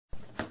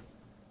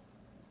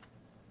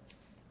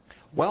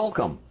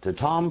Welcome to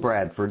Tom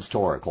Bradford's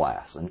Torah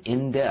class, an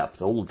in-depth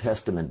Old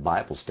Testament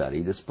Bible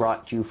study that's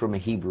brought to you from a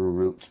Hebrew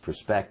roots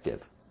perspective.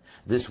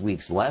 This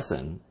week's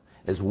lesson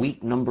is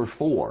week number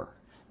 4,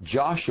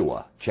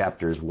 Joshua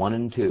chapters 1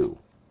 and 2.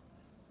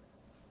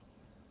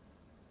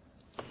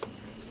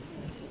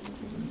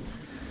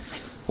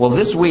 Well,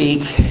 this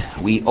week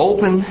we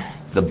open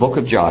the book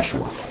of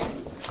Joshua.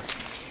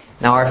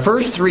 Now, our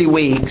first 3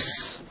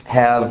 weeks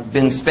have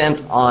been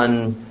spent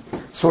on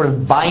sort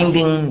of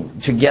binding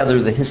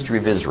together the history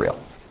of Israel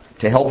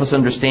to help us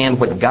understand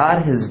what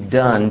God has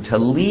done to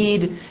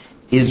lead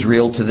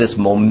Israel to this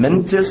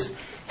momentous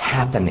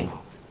happening,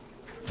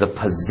 the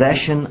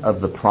possession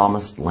of the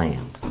promised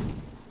land.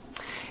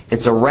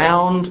 It's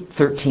around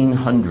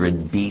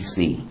 1300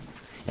 BC,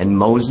 and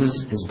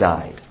Moses has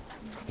died.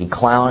 He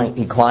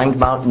climbed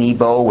Mount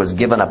Nebo, was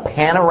given a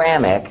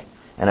panoramic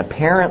and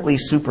apparently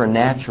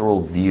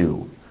supernatural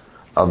view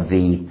of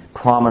the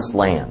promised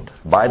land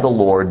by the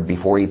Lord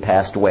before he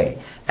passed away.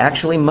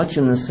 Actually, much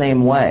in the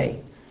same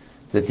way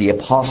that the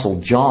Apostle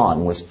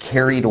John was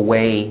carried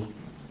away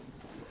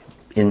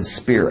in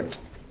spirit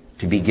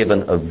to be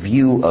given a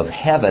view of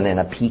heaven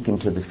and a peek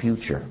into the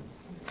future.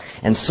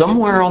 And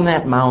somewhere on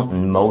that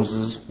mountain,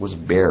 Moses was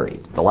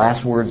buried. The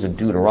last words of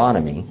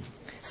Deuteronomy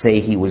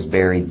say he was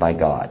buried by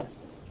God.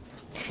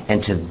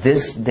 And to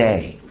this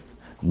day,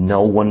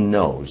 no one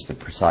knows the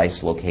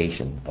precise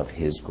location of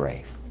his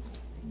grave.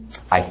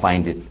 I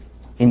find it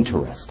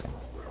interesting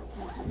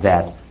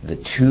that the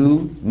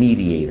two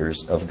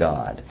mediators of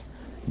God,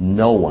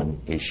 no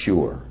one is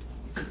sure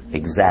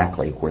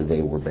exactly where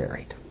they were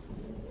buried.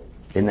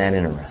 Isn't that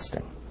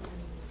interesting?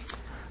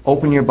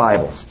 Open your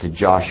Bibles to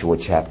Joshua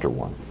chapter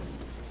 1.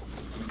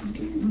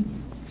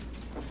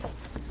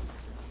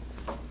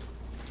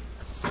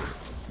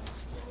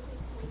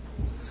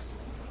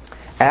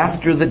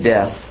 After the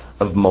death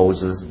of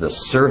Moses, the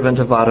servant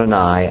of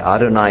Adonai,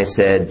 Adonai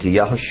said to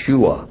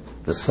Yahushua,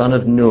 the son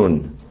of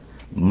Nun,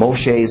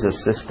 Moshe's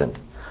assistant,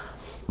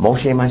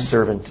 Moshe, my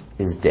servant,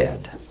 is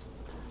dead.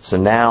 So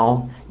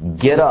now,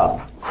 get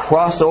up,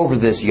 cross over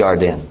this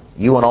Yarden,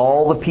 you and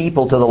all the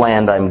people to the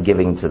land I'm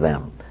giving to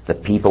them, the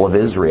people of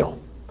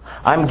Israel.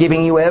 I'm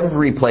giving you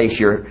every place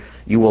you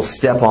will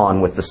step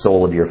on with the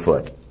sole of your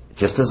foot,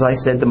 just as I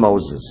said to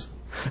Moses.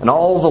 And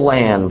all the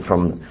land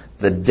from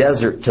the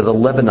desert to the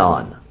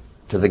Lebanon,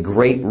 to the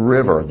great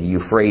river, the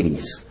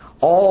Euphrates,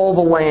 all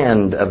the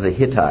land of the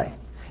Hittite,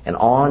 and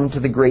on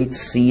to the great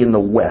sea in the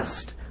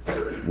west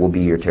will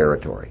be your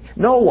territory.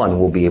 No one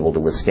will be able to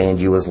withstand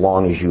you as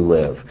long as you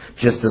live.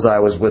 Just as I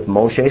was with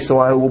Moshe, so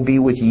I will be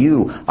with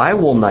you. I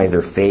will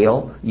neither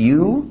fail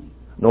you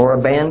nor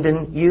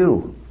abandon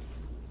you.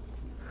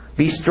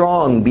 Be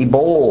strong, be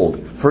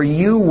bold, for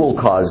you will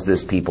cause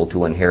this people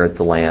to inherit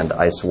the land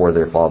I swore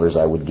their fathers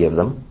I would give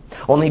them.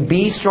 Only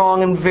be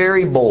strong and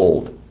very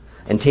bold,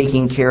 and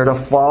taking care to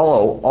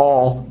follow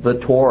all the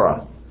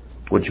Torah,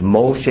 which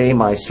Moshe,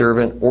 my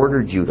servant,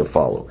 ordered you to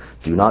follow.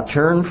 Do not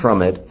turn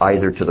from it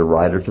either to the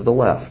right or to the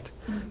left.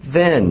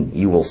 Then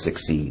you will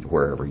succeed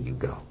wherever you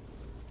go.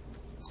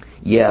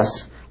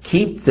 Yes,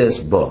 keep this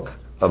book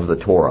of the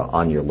Torah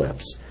on your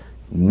lips.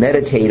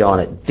 Meditate on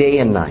it day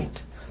and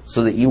night,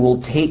 so that you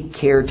will take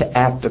care to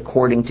act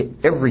according to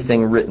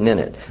everything written in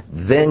it.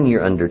 Then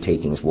your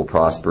undertakings will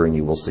prosper and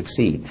you will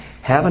succeed.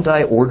 Haven't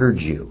I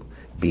ordered you?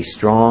 Be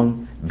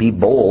strong, be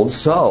bold,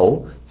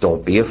 so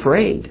don't be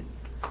afraid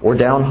or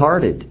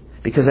downhearted,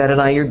 because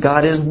Adonai your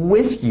God is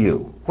with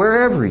you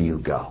wherever you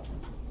go.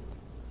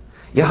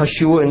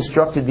 Yahushua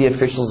instructed the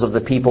officials of the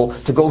people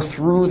to go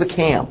through the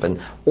camp and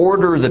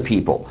order the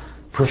people,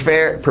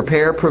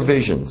 prepare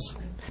provisions,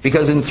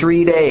 because in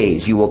 3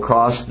 days you will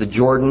cross the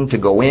Jordan to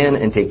go in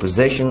and take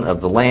possession of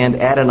the land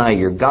Adonai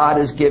your God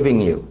is giving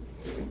you.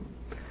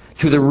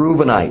 To the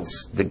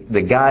Reubenites,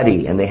 the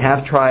Gadi, and the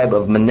half-tribe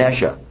of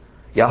Manasseh,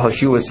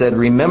 Yahushua said,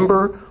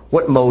 remember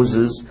what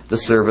Moses, the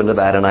servant of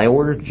Adonai,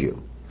 ordered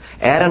you.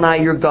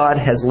 Adonai your God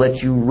has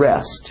let you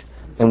rest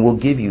and will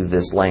give you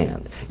this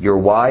land. Your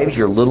wives,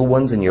 your little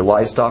ones, and your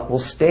livestock will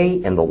stay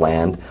in the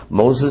land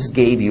Moses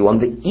gave you on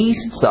the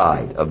east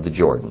side of the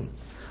Jordan.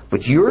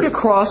 But you're to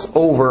cross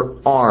over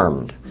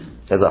armed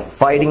as a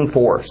fighting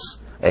force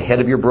ahead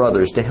of your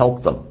brothers to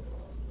help them,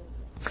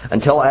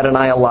 until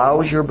Adonai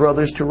allows your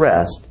brothers to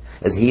rest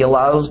as he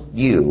allows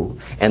you,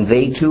 and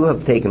they too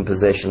have taken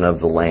possession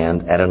of the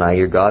land Adonai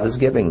your God is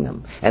giving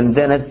them. And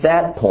then at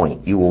that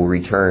point you will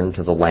return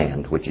to the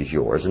land which is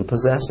yours and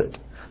possess it.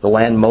 The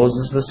land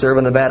Moses, the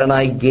servant of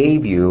Adonai,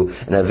 gave you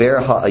in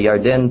Aver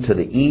HaYarden to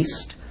the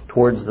east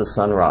towards the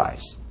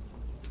sunrise.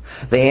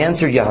 They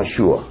answered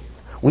Yahushua,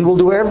 we will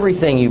do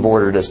everything you've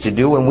ordered us to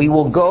do, and we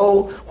will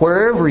go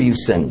wherever you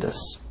send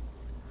us.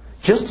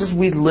 Just as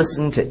we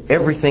listened to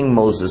everything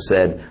Moses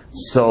said,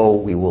 so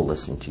we will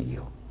listen to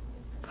you.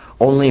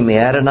 Only may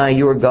Adonai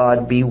your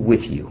God be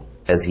with you,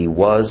 as he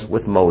was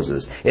with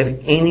Moses.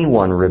 If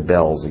anyone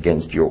rebels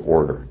against your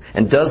order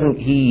and doesn't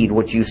heed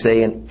what you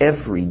say in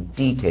every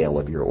detail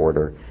of your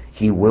order,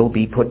 he will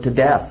be put to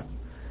death.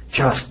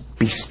 Just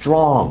be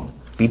strong,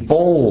 be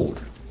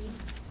bold.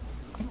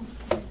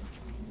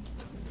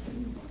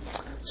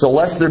 So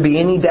lest there be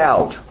any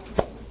doubt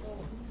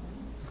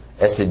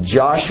as to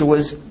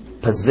Joshua's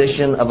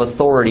position of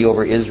authority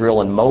over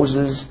Israel and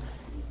Moses'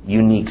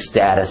 unique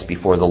status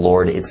before the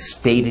Lord, it's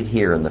stated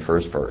here in the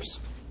first verse.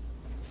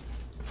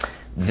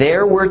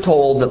 There we're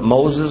told that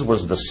Moses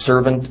was the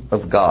servant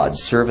of God,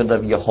 servant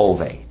of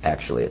Jehovah,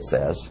 actually it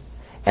says,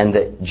 and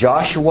that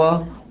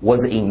Joshua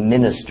was a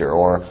minister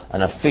or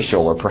an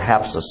official or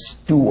perhaps a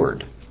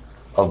steward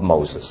of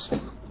Moses.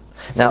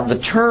 Now, the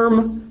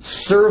term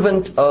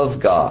servant of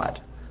God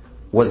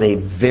was a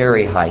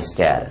very high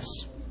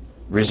status,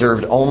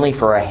 reserved only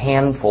for a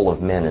handful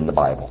of men in the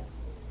Bible.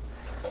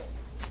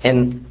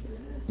 And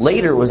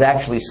later it was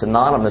actually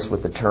synonymous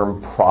with the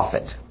term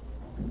prophet.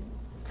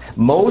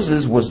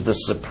 Moses was the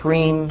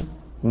supreme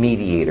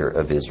mediator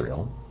of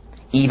Israel,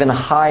 even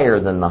higher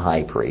than the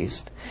high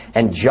priest,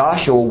 and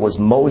Joshua was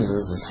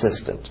Moses'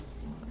 assistant.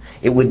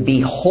 It would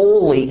be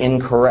wholly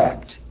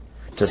incorrect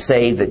to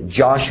say that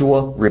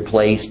Joshua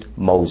replaced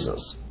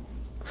Moses,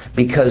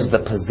 because the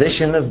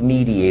position of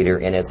mediator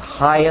in its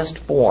highest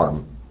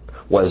form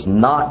was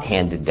not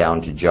handed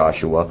down to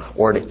Joshua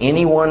or to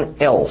anyone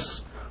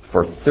else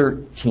for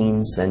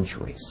 13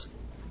 centuries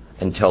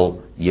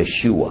until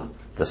Yeshua,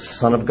 the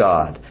Son of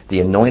God,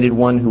 the anointed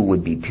one who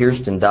would be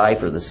pierced and die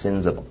for the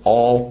sins of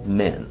all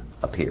men,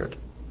 appeared.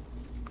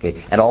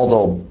 Okay? And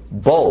although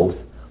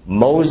both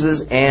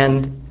Moses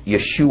and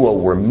Yeshua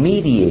were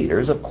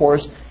mediators, of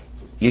course,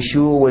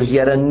 Yeshua was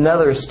yet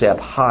another step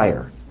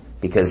higher,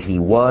 because he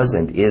was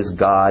and is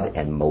God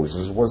and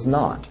Moses was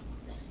not.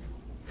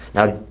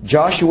 Now,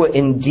 Joshua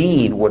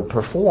indeed would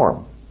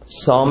perform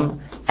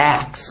some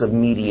acts of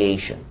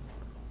mediation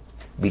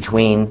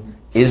between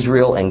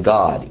Israel and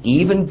God,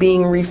 even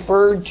being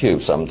referred to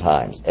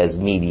sometimes as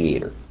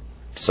mediator.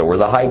 So were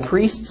the high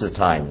priests at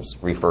times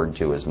referred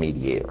to as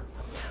mediator,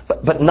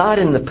 but not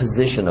in the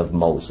position of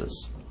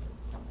Moses.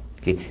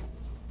 Okay.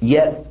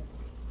 Yet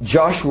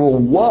Joshua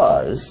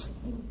was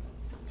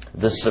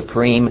the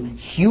supreme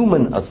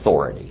human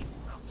authority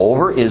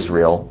over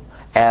Israel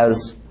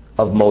as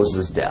of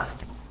Moses'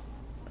 death.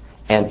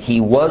 And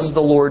he was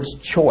the Lord's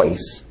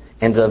choice,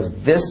 and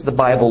of this the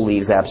Bible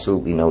leaves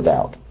absolutely no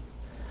doubt.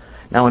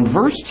 Now in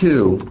verse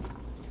 2,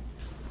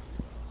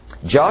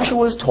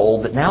 Joshua is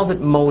told that now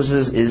that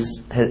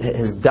Moses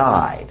has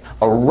died,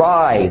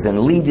 arise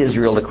and lead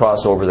Israel to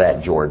cross over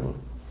that Jordan.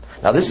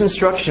 Now this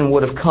instruction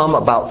would have come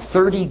about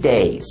 30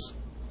 days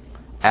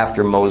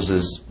after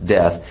Moses'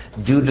 death,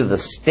 due to the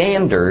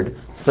standard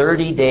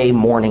 30-day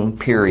mourning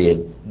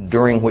period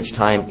during which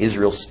time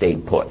Israel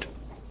stayed put.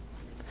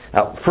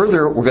 Now,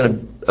 further, we're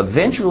going to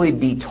eventually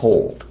be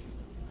told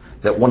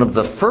that one of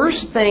the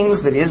first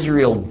things that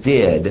Israel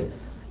did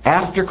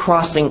after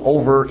crossing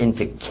over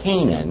into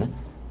Canaan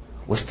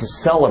was to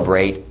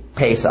celebrate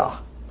Pesach,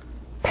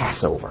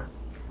 Passover.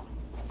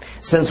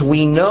 Since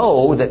we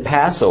know that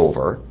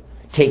Passover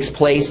takes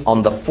place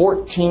on the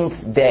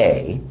 14th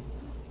day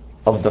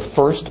of the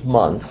first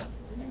month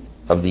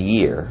of the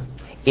year,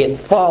 it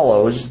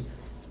follows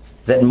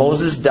that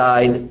Moses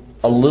died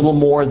a little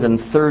more than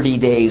 30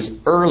 days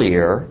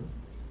earlier.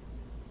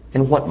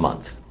 In what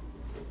month?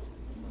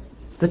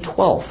 The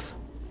 12th,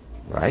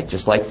 right?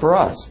 Just like for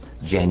us.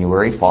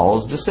 January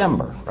follows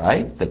December,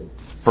 right? The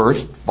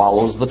first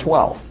follows the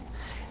 12th.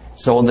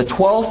 So in the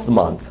 12th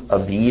month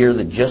of the year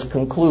that just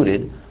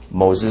concluded,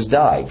 Moses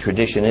died.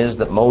 Tradition is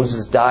that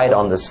Moses died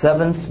on the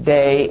 7th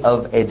day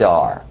of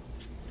Adar,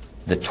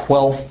 the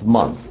 12th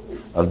month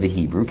of the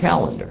Hebrew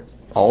calendar.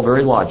 All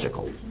very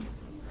logical.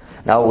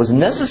 Now, it was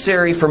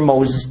necessary for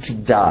Moses to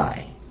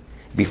die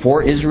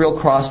before Israel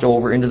crossed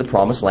over into the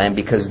Promised Land,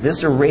 because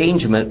this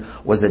arrangement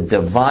was a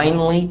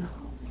divinely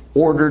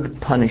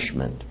ordered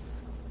punishment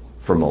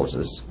for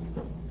Moses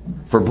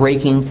for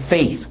breaking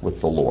faith with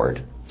the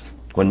Lord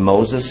when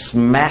Moses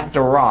smacked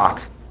a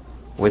rock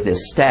with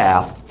his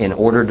staff in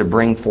order to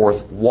bring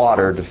forth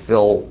water to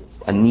fill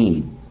a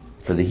need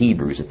for the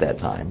Hebrews at that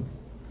time.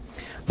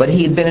 But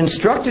he had been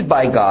instructed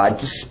by God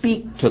to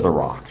speak to the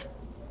rock.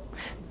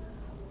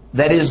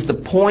 That is, the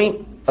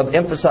point of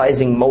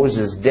emphasizing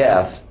Moses'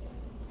 death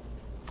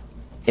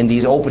in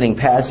these opening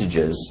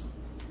passages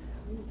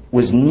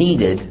was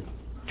needed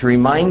to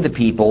remind the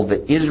people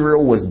that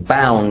Israel was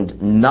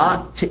bound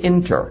not to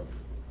enter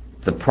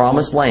the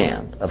promised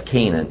land of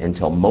Canaan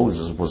until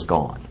Moses was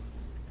gone.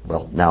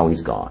 Well, now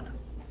he's gone.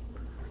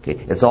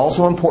 Okay. It's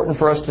also important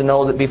for us to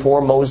know that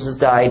before Moses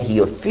died, he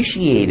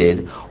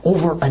officiated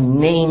over a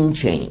name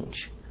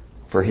change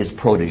for his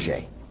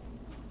protege.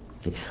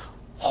 Okay.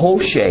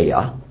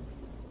 Hoshea,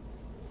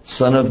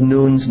 son of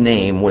Nun's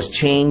name, was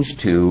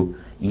changed to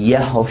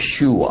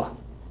Yehoshua.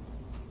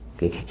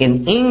 Okay.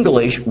 In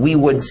English, we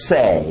would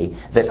say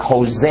that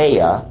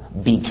Hosea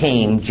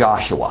became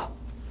Joshua.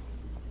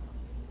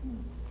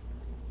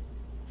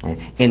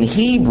 In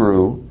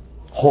Hebrew,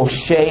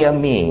 Hoshea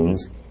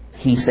means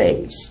he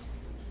saves.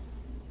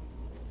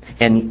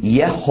 And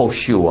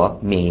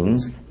Yehoshua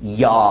means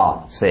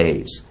Yah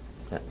saves.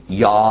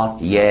 Yah,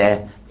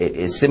 Yeh,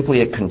 is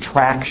simply a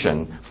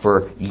contraction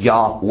for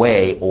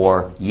Yahweh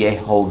or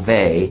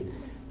Yehovah,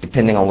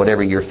 depending on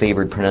whatever your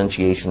favorite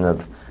pronunciation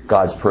of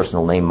God's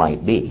personal name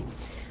might be.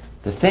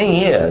 The thing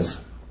is,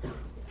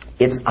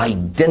 it's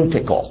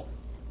identical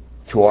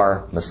to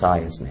our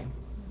Messiah's name.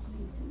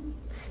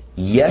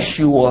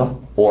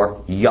 Yeshua or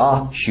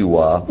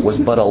Yahshua was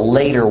but a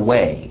later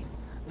way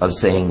of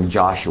saying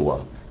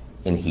Joshua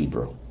in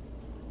Hebrew.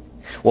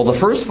 Well, the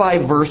first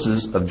 5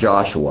 verses of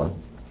Joshua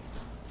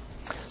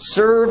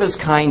serve as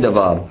kind of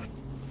a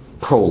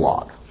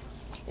prologue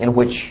in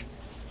which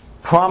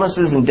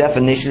promises and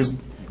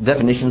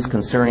definitions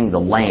concerning the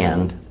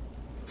land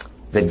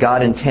that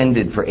God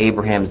intended for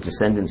Abraham's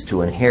descendants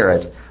to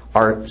inherit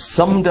are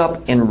summed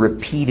up and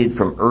repeated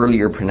from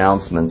earlier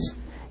pronouncements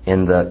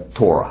in the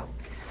Torah.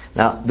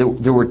 Now,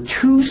 there were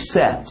 2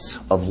 sets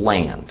of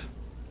land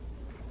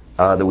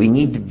that we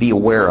need to be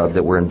aware of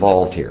that were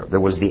involved here. There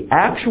was the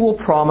actual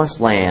promised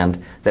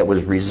land that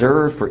was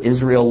reserved for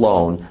Israel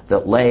alone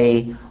that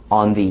lay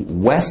on the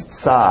west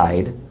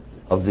side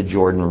of the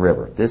Jordan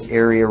River, this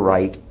area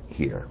right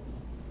here.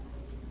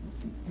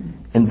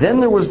 And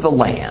then there was the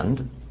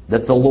land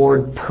that the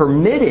Lord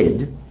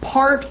permitted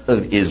part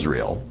of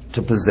Israel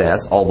to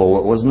possess, although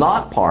it was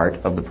not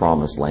part of the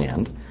promised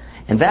land,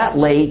 and that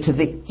lay to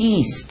the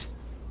east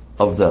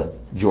of the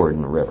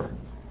Jordan River.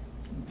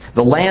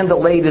 The land that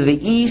lay to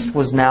the east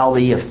was now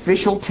the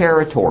official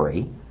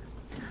territory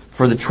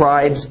for the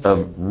tribes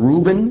of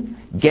Reuben,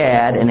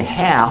 Gad, and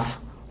half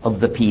of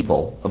the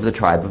people of the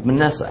tribe of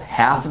Manasseh.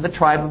 Half of the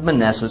tribe of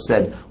Manasseh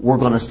said, we're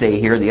going to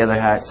stay here. The other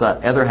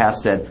half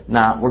said,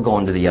 nah, we're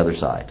going to the other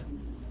side.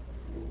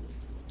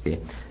 Okay.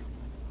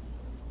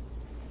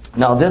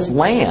 Now, this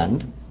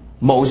land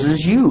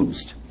Moses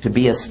used to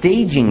be a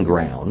staging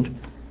ground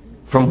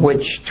from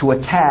which to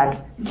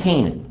attack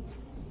Canaan.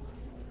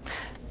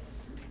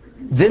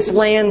 This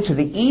land to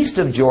the east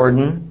of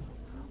Jordan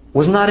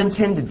was not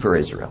intended for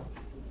Israel.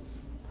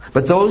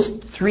 But those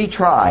 3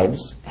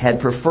 tribes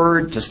had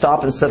preferred to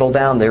stop and settle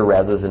down there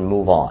rather than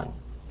move on.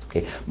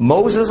 Okay.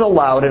 Moses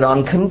allowed it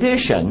on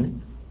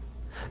condition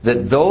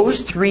that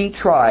those 3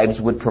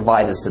 tribes would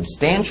provide a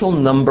substantial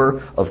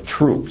number of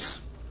troops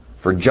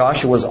for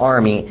Joshua's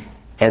army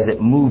as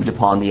it moved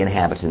upon the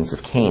inhabitants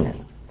of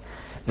Canaan.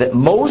 That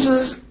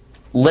Moses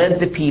led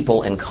the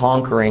people in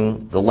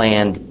conquering the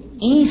land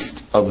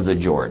east of the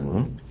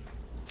Jordan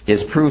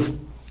is proof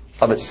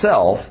of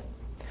itself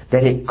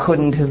that it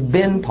couldn't have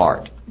been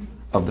part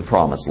of the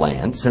promised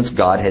land, since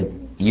God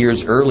had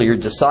years earlier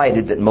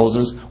decided that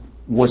Moses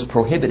was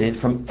prohibited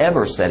from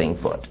ever setting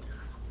foot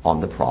on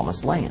the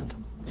promised land.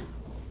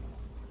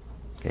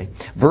 Okay.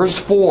 Verse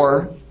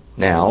 4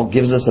 now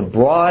gives us a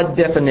broad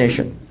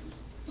definition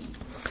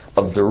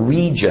of the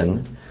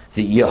region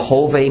that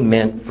Yehovah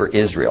meant for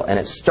Israel. And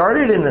it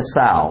started in the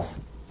south.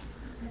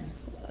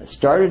 It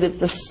started at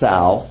the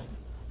south,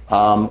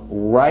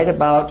 right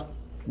about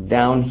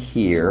down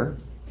here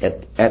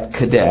at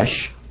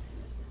Kadesh,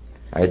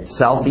 right,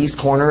 southeast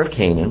corner of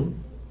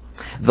Canaan.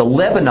 The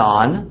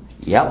Lebanon,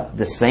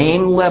 the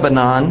same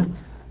Lebanon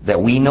that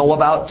we know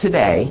about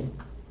today,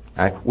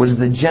 right, was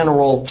the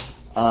general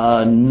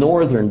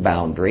northern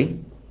boundary,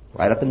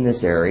 right up in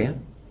this area.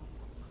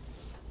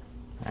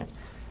 Right.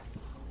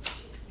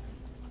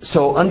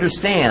 So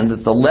understand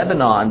that the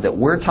Lebanon that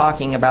we're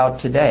talking about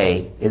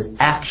today is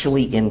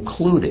actually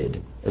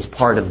included as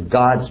part of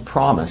God's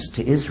promise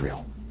to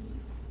Israel.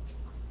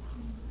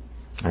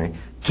 Right.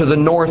 To the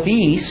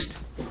northeast,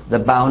 the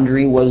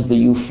boundary was the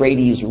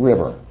Euphrates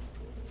River.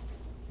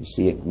 You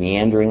see it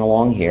meandering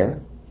along here.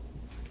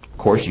 Of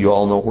course, you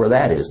all know where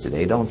that is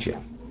today, don't you?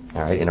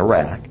 All right, in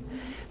Iraq.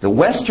 The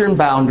western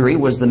boundary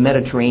was the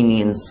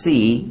Mediterranean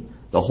Sea,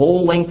 the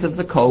whole length of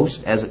the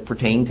coast as it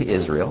pertained to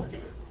Israel.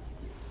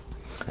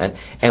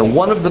 And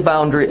one of the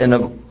boundary, and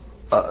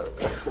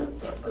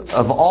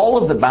of all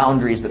of the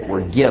boundaries that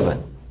were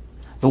given,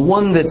 the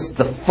one that's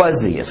the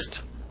fuzziest,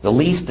 the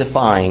least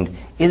defined,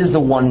 is the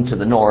one to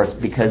the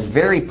north, because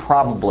very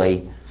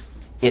probably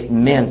it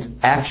meant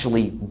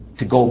actually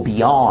to go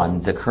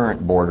beyond the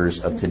current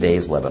borders of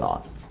today's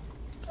Lebanon.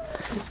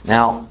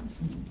 Now,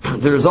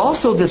 there's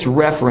also this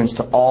reference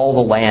to all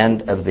the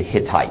land of the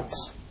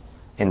Hittites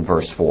in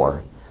verse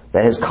 4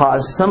 that has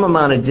caused some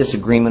amount of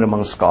disagreement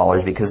among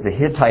scholars, because the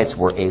Hittites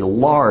were a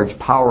large,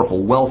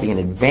 powerful, wealthy, and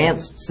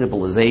advanced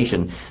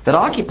civilization that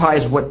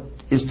occupies what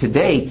is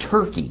today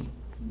Turkey.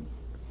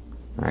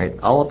 All right,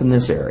 all up in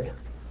this area.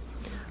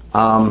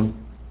 The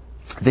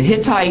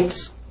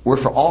Hittites were,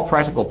 for all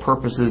practical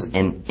purposes,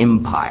 an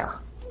empire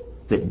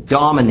that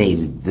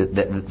dominated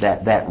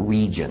that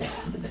region.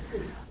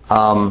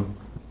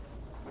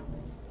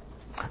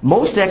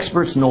 Most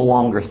experts no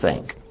longer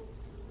think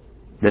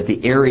that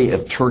the area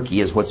of Turkey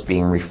is what's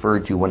being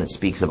referred to when it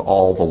speaks of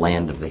all the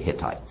land of the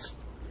Hittites.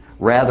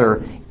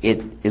 Rather,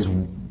 it is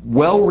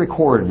well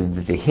recorded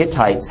that the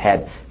Hittites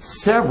had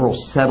several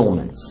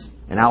settlements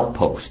and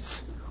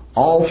outposts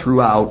all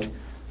throughout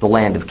the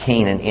land of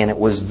Canaan, and it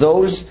was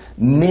those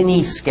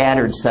many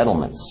scattered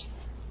settlements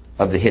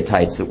of the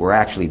Hittites that were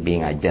actually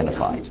being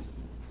identified.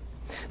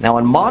 Now,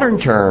 in modern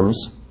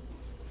terms,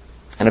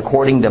 and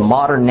according to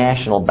modern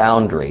national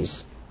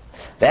boundaries,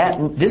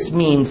 This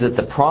means that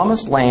the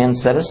promised land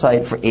set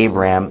aside for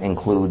Abraham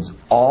includes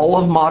all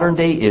of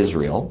modern-day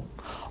Israel,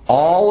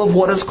 all of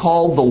what is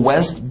called the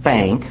West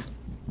Bank,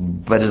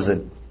 but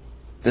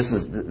this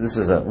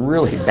is a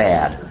really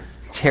bad,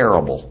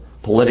 terrible,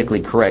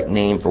 politically correct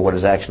name for what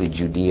is actually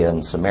Judea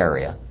and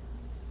Samaria.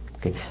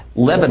 Okay.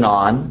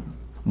 Lebanon,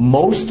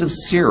 most of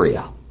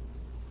Syria.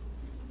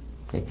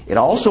 Okay. It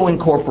also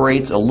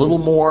incorporates a little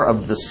more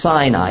of the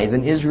Sinai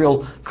than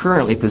Israel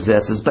currently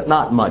possesses, but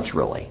not much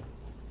really,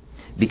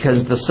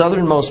 because the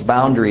southernmost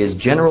boundary is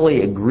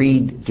generally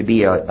agreed to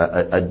be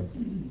a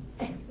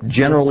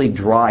generally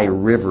dry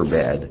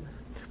riverbed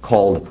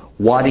called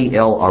Wadi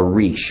el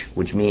Arish,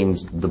 which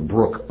means the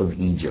brook of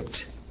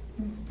Egypt.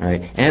 All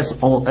right? And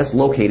that's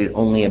located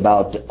only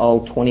about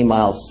 20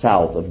 miles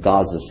south of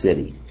Gaza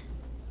City.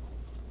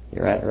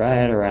 Right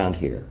around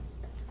here.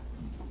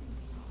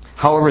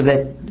 However,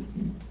 that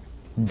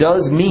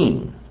does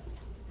mean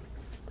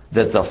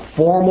that the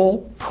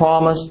formal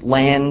promised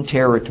land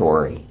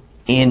territory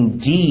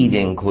indeed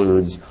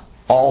includes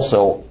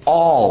also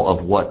all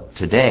of what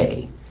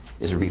today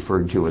is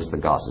referred to as the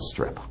Gaza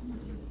Strip.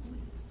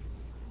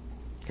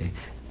 Okay.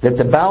 That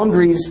the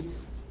boundaries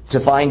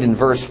defined in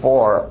verse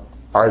 4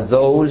 are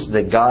those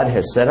that God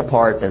has set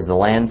apart as the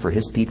land for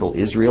His people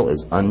Israel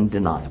is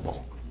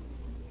undeniable.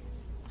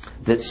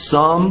 That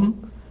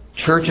some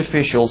church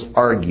officials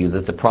argue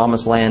that the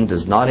promised land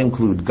does not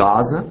include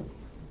Gaza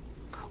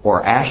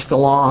or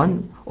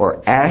Ashkelon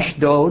or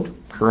Ashdod,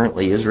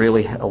 currently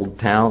Israeli-held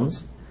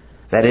towns.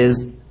 That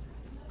is,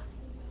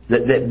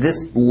 that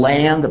this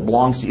land that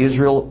belongs to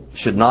Israel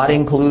should not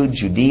include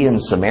Judea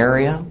and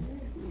Samaria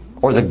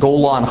or the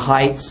Golan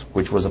Heights,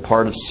 which was a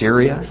part of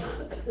Syria,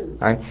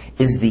 all right,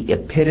 is the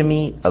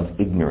epitome of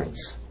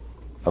ignorance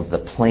of the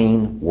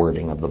plain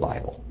wording of the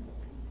Bible.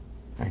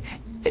 All right.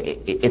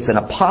 It's an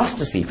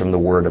apostasy from the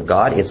Word of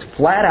God. It's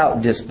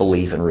flat-out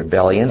disbelief and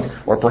rebellion,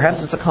 or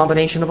perhaps it's a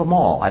combination of them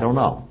all. I don't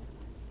know.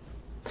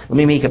 Let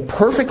me make it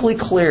perfectly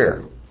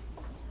clear,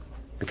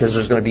 because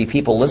there's going to be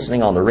people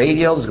listening on the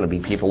radio, there's going to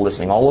be people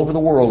listening all over the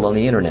world on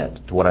the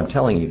internet to what I'm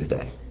telling you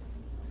today.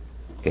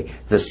 Okay.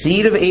 The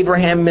Seed of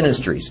Abraham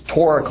Ministries,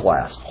 Torah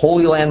Class,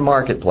 Holy Land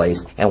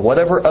Marketplace, and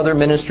whatever other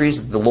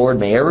ministries that the Lord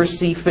may ever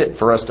see fit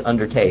for us to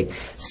undertake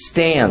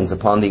stands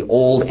upon the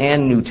Old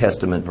and New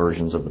Testament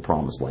versions of the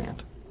Promised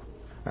Land.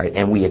 All right,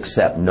 and we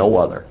accept no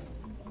other.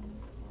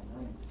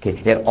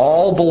 Okay. It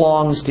all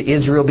belongs to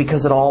Israel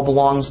because it all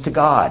belongs to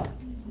God.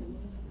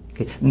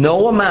 Okay.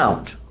 No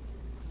amount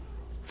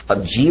of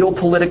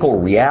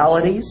geopolitical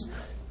realities,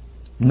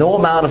 no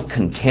amount of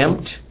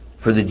contempt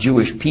for the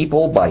Jewish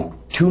people by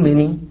too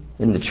many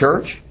in the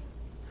church,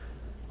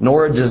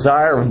 nor a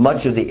desire of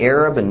much of the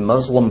Arab and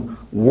Muslim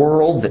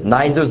world that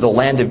neither the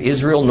land of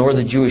Israel nor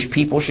the Jewish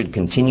people should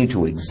continue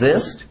to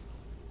exist,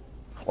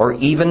 or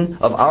even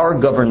of our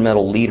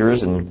governmental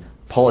leaders and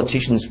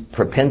politicians'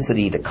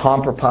 propensity to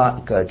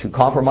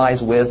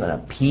compromise with and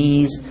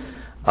appease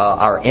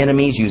our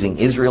enemies using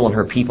Israel and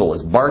her people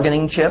as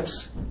bargaining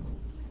chips.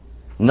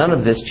 None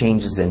of this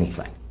changes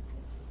anything.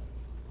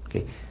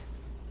 Okay.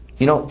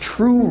 You know,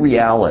 true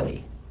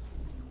reality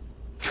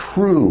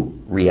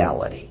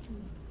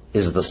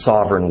is the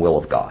sovereign will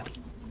of God.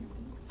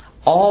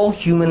 All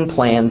human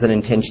plans and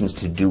intentions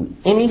to do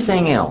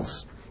anything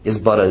else is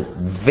but a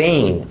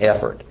vain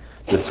effort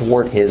to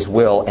thwart His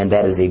will, and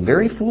that is a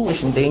very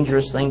foolish and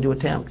dangerous thing to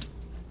attempt.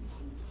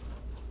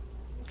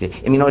 Okay.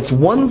 And you know, it's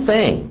one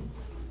thing,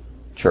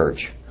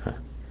 church,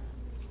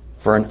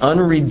 for an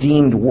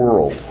unredeemed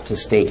world to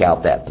stake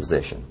out that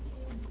position.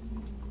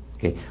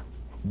 Okay.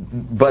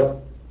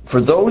 But for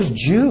those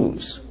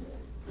Jews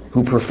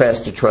who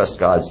profess to trust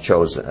God's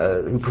chosen,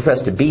 who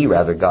profess to be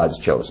God's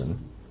chosen,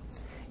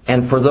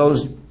 and for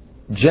those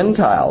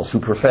Gentiles who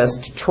profess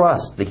to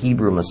trust the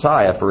Hebrew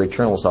Messiah for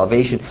eternal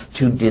salvation,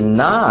 to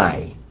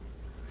deny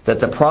that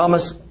the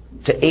promise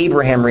to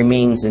Abraham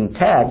remains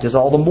intact is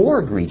all the more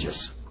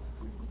egregious.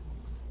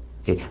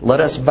 Okay.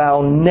 Let us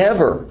vow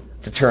never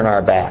to turn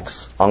our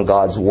backs on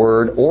God's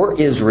Word or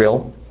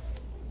Israel,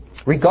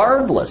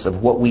 regardless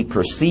of what we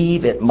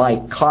perceive it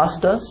might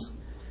cost us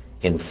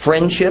in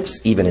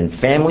friendships, even in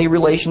family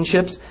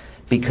relationships,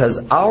 because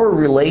our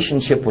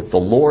relationship with the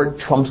Lord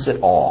trumps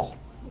it all.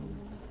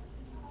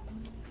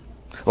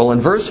 Well, in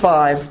verse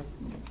 5,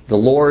 the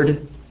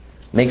Lord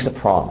makes a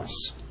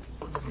promise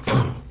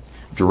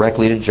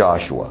directly to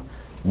Joshua.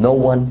 No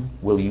one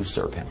will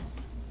usurp him.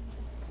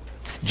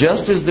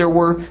 Just as there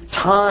were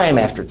time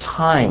after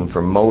time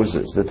for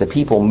Moses that the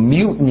people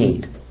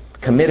mutinied,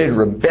 committed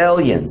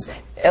rebellions,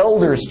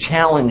 elders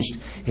challenged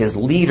his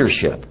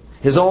leadership,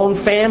 his own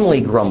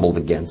family grumbled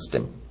against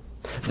him.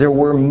 There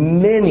were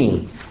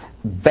many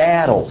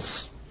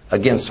battles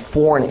against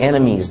foreign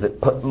enemies that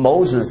put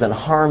Moses in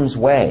harm's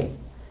way.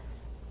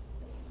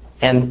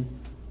 And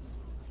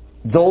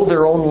though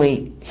they're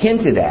only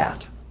hinted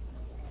at,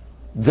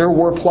 there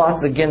were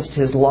plots against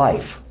his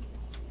life.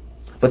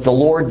 But the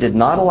Lord did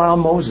not allow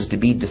Moses to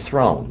be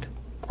dethroned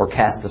or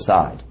cast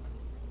aside.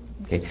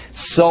 Okay.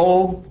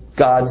 So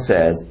God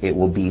says it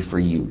will be for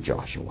you,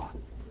 Joshua.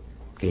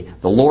 Okay.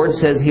 The Lord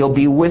says He'll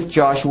be with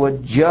Joshua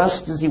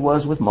just as He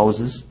was with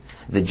Moses,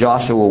 that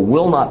Joshua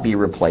will not be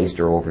replaced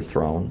or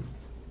overthrown.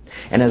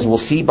 And as we'll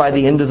see by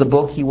the end of the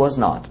book, he was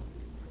not.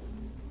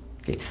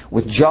 Okay.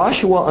 With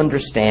Joshua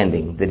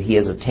understanding that he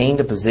has attained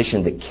a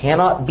position that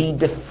cannot be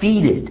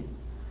defeated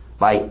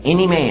by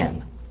any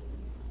man,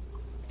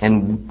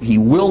 and he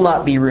will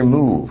not be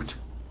removed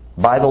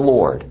by the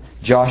Lord,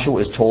 Joshua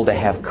is told to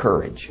have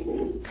courage.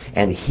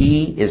 And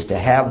he is to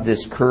have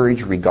this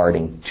courage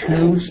regarding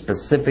two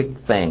specific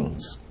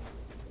things: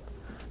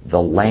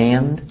 the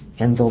land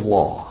and the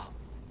law.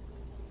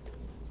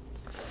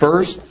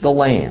 First, the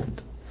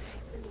land.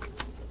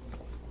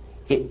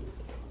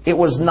 It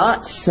was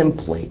not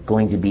simply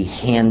going to be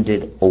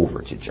handed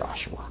over to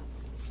Joshua.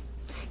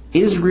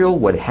 Israel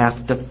would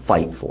have to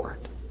fight for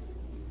it.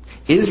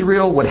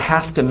 Israel would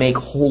have to make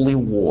holy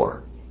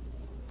war,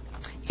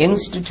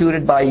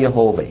 instituted by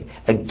Jehovah,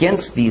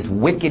 against these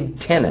wicked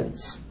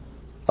tenants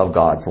of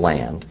God's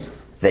land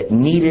that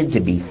needed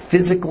to be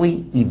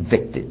physically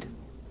evicted.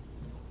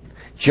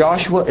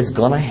 Joshua is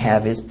going to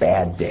have his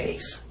bad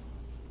days.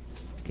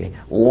 Okay?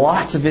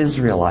 Lots of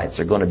Israelites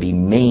are going to be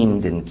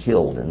maimed and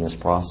killed in this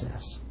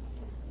process.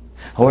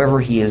 However,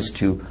 he is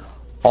to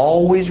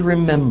always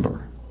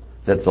remember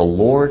that the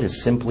Lord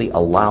is simply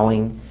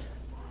allowing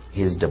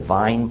His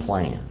divine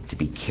plan to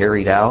be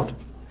carried out,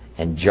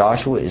 and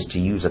Joshua is to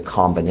use a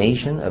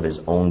combination of his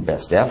own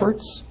best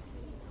efforts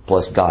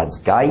plus God's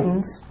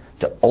guidance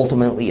to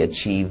ultimately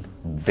achieve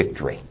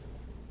victory.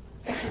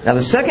 Now,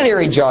 the second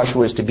area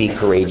Joshua is to be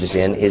courageous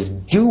in is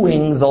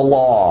doing the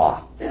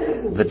law,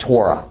 the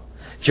Torah.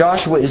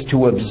 Joshua is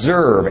to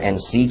observe and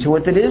see to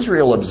it that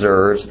Israel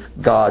observes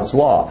God's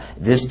law.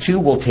 This too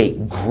will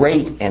take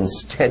great and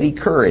steady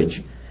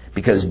courage,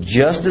 because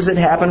just as it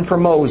happened for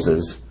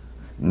Moses,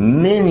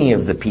 many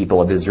of the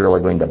people of Israel are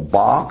going to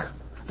balk.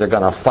 They're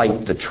going to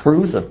fight the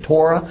truth of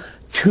Torah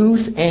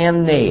tooth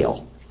and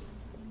nail.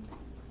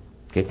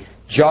 Okay?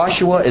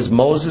 Joshua, as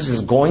Moses,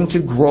 is going to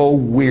grow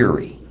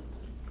weary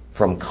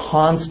from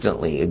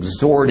constantly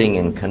exhorting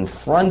and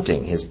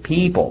confronting his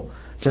people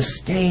to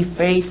stay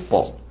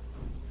faithful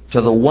to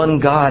the one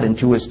God and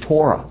to His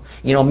Torah.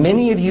 You know,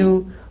 many of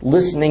you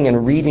listening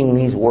and reading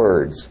these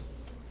words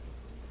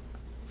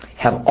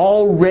have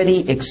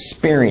already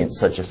experienced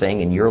such a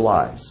thing in your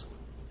lives.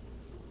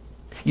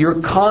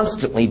 You're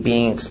constantly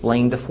being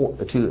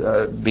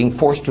being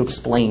forced to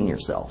explain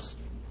yourselves.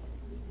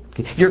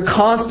 You're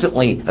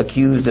constantly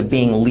accused of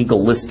being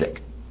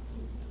legalistic,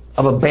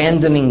 of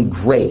abandoning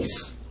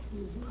grace,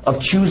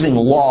 of choosing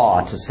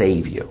law to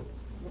save you,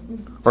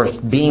 or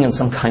being in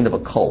some kind of a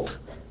cult.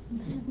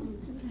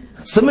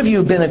 Some of you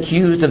have been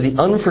accused of the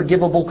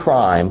unforgivable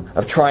crime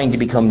of trying to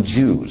become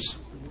Jews.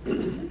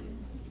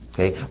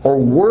 Okay? Or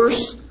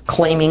worse,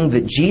 claiming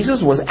that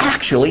Jesus was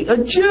actually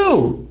a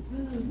Jew.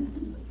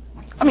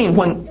 I mean,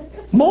 when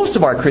most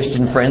of our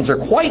Christian friends are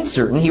quite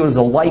certain he was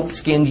a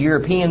light-skinned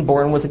European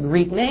born with a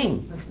Greek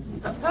name.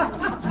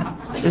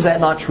 Is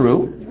that not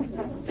true?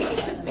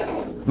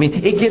 I mean,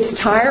 it gets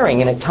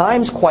tiring and at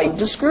times quite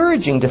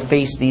discouraging to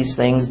face these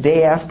things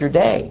day after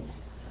day.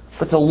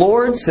 But the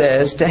Lord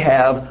says to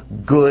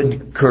have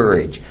good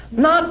courage,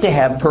 not to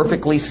have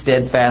perfectly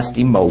steadfast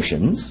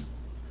emotions,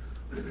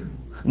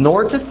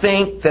 nor to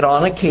think that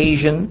on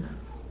occasion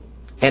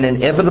an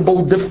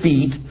inevitable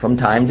defeat from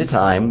time to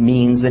time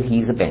means that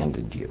He's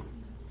abandoned you.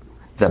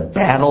 The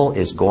battle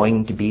is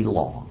going to be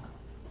long.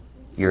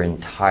 Your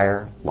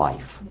entire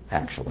life,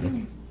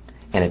 actually.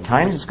 And at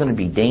times it's going to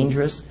be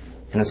dangerous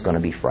and it's going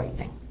to be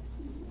frightening.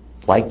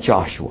 Like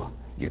Joshua,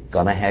 you're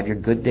going to have your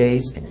good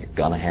days and you're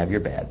going to have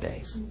your bad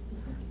days.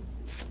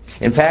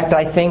 In fact,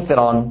 I think that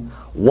on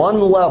one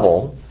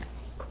level,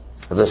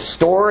 the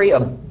story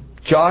of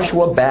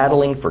Joshua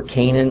battling for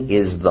Canaan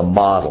is the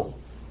model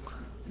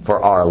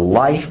for our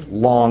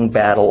lifelong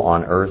battle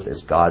on earth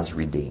as God's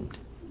redeemed.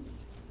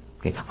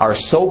 Okay. Our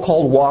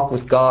so-called walk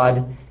with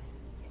God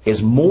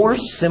is more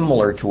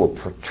similar to a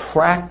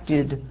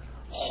protracted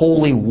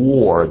holy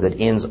war that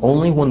ends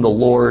only when the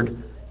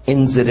Lord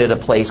ends it at a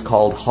place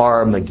called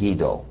Har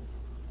Megiddo,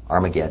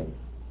 Armageddon.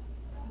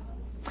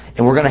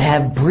 And we're going to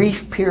have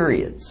brief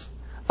periods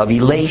of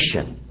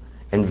elation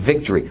and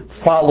victory,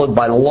 followed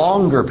by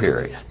longer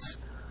periods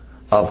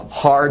of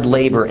hard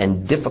labor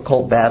and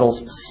difficult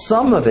battles,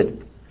 some of it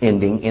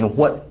ending in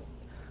what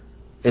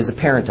is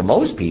apparent to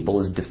most people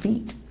is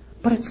defeat.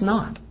 But it's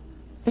not.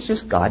 It's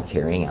just God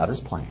carrying out His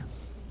plan.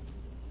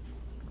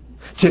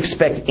 To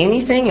expect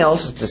anything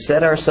else is to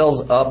set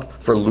ourselves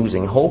up for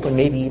losing hope and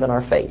maybe even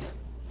our faith.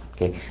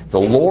 Okay? The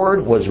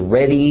Lord was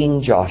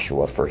readying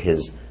Joshua for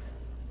his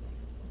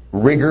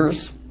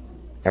rigors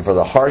and for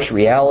the harsh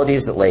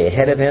realities that lay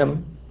ahead of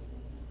him.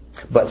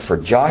 But for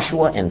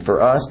Joshua and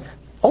for us,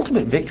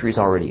 ultimate victory is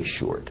already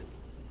assured.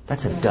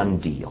 That's a done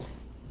deal.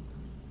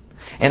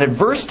 And at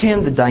verse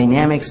 10, the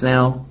dynamics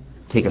now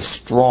take a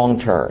strong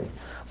turn.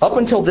 Up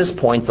until this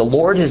point, the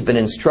Lord has been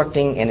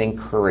instructing and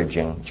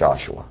encouraging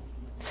Joshua.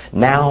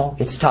 Now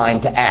it's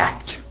time to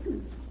act.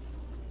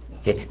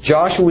 Okay.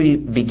 Joshua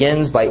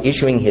begins by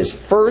issuing his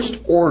first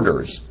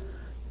orders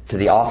to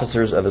the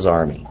officers of his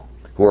army,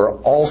 who are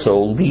also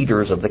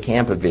leaders of the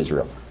camp of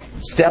Israel.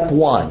 Step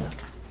one,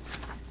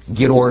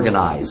 get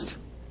organized.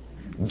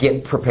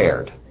 Get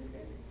prepared.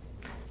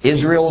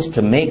 Israel's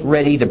to make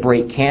ready to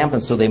break camp,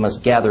 and so they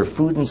must gather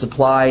food and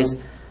supplies,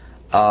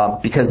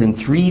 because in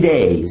 3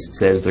 days, it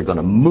says, they're going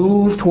to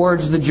move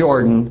towards the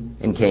Jordan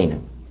in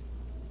Canaan.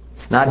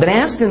 Now, I've been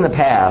asked in the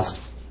past,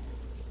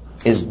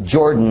 is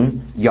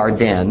Jordan,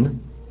 Yarden,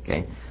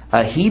 okay,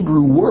 a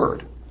Hebrew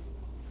word?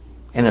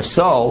 And if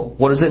so,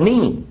 what does it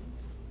mean?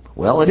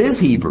 Well, it is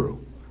Hebrew,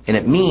 and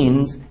it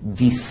means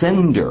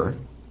descender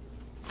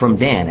from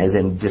Dan, as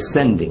in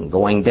descending,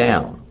 going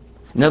down.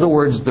 In other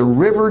words, the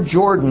river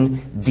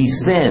Jordan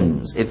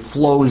descends. It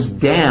flows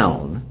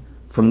down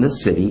from the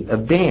city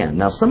of Dan.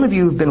 Now, some of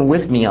you have been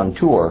with me on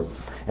tour,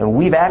 and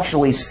we've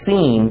actually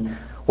seen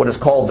what is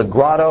called the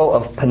Grotto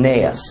of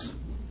Peneus.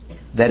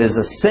 That is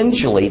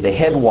essentially the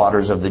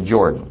headwaters of the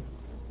Jordan.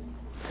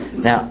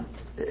 Now,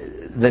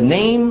 the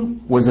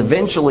name was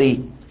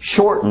eventually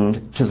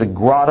shortened to the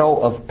Grotto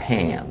of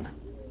Pan,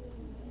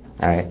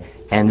 all right,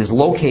 and is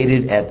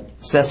located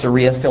at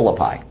Caesarea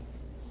Philippi.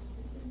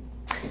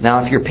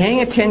 Now, if you're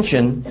paying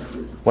attention,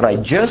 what I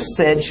just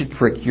said should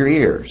prick your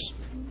ears,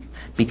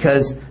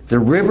 because the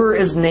river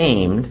is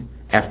named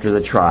after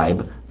the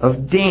tribe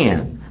of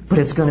Dan, but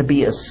it's going to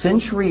be a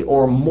century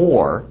or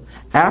more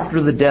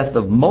after the death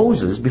of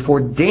Moses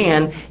before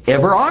Dan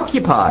ever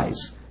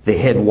occupies the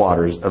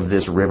headwaters of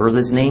this river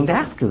that's named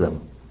after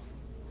them.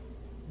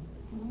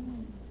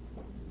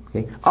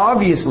 Okay.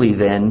 Obviously,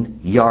 then,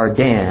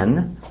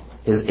 Yarden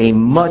is a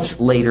much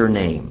later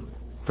name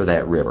for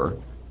that river,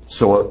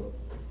 so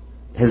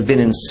it has been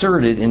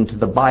inserted into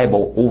the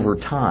Bible over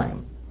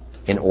time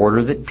in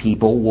order that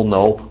people will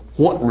know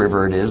what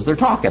river it is they're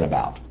talking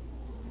about.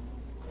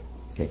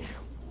 Okay.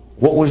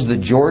 What was the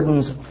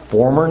Jordan's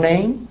former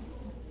name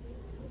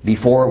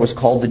before it was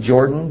called the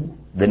Jordan?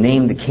 The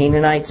name the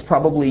Canaanites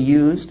probably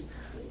used?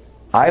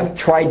 I've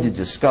tried to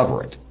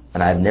discover it,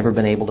 and I've never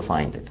been able to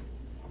find it.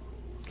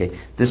 Okay.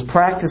 This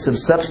practice of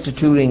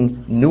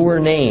substituting newer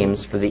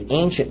names for the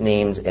ancient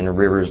names and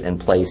rivers and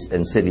place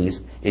and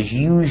cities is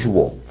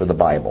usual for the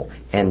Bible.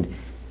 And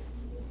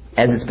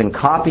as it's been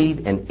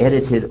copied and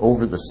edited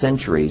over the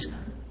centuries,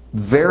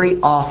 very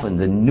often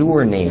the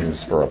newer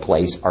names for a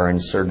place are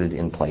inserted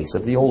in place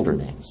of the older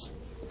names.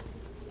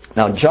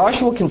 Now,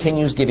 Joshua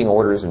continues giving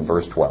orders in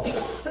verse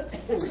 12.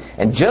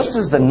 And just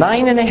as the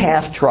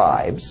 9.5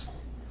 tribes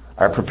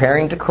are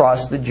preparing to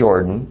cross the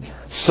Jordan,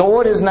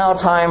 so it is now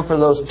time for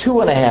those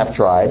 2.5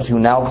 tribes who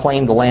now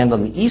claim the land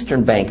on the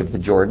eastern bank of the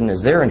Jordan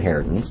as their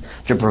inheritance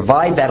to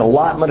provide that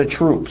allotment of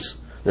troops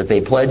that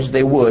they pledged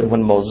they would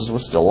when Moses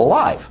was still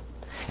alive.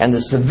 And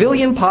the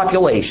civilian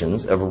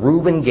populations of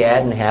Reuben,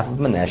 Gad, and half of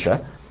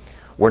Manasseh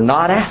were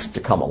not asked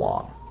to come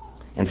along.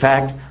 In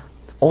fact,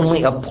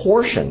 only a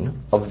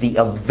portion of the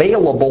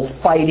available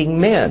fighting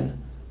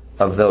men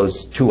of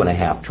those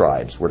 2.5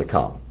 tribes were to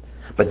come.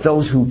 But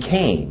those who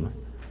came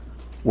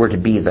were to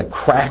be the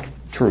crack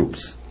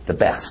troops, the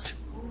best.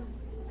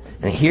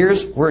 And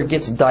here's where it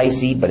gets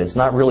dicey, but it's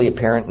not really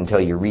apparent until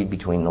you read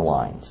between the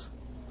lines.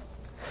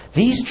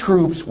 These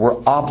troops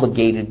were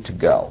obligated to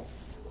go,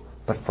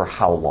 but for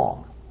how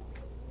long?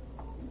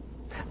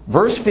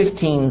 Verse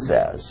 15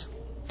 says,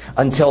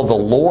 until the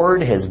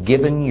Lord has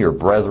given your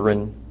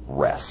brethren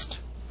rest.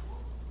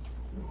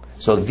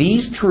 So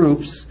these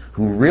troops,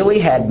 who really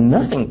had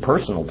nothing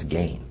personal to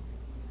gain,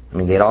 I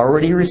mean, they'd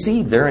already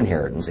received their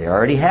inheritance. They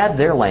already had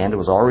their land. It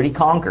was already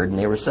conquered, and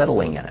they were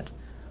settling in it.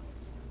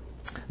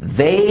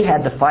 They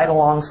had to fight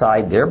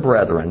alongside their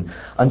brethren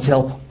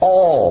until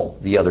all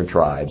the other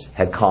tribes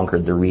had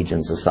conquered the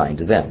regions assigned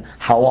to them.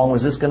 How long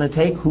was this going to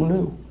take? Who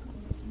knew?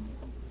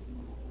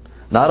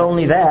 Not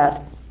only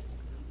that,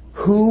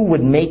 who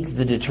would make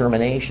the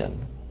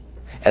determination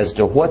as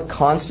to what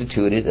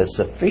constituted a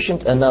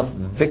sufficient enough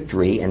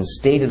victory and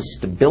state of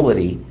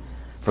stability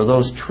for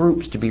those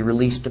troops to be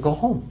released to go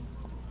home?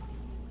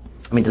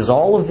 I mean, does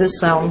all of this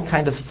sound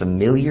kind of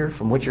familiar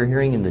from what you're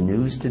hearing in the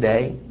news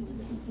today?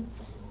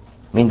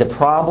 I mean, the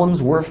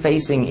problems we're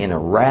facing in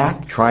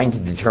Iraq, trying to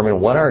determine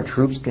when our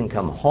troops can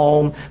come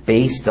home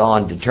based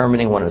on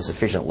determining when a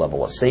sufficient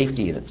level of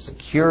safety and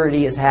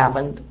security has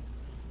happened.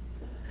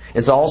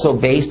 It's also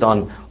based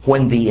on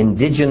when the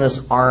indigenous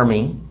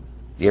army,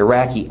 the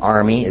Iraqi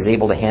army, is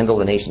able to handle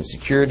the nation's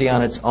security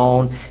on its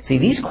own. See,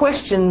 these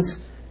questions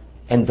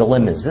and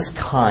dilemmas, this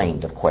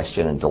kind of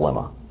question and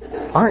dilemma,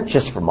 aren't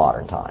just for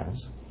modern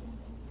times.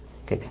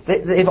 Okay.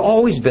 They've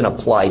always been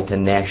applied to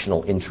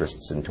national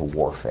interests and to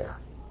warfare.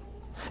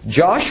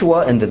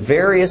 Joshua and the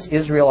various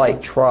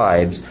Israelite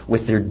tribes,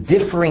 with their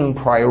differing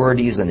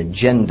priorities and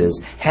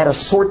agendas, had to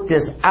sort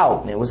this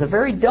out, and it was a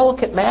very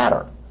delicate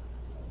matter.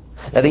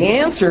 Now, the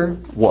answer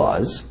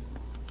was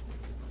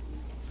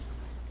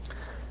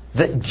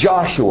that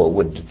Joshua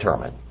would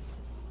determine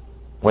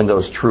when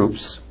those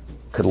troops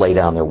could lay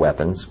down their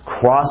weapons,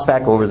 cross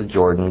back over the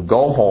Jordan,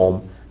 go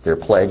home, their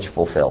pledge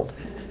fulfilled.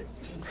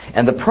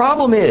 And the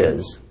problem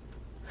is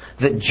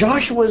that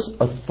Joshua's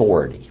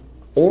authority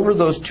over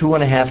those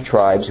 2.5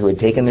 tribes who had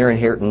taken their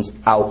inheritance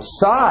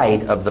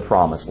outside of the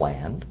promised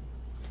land,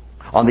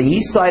 on the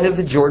east side of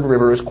the Jordan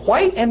River, is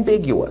quite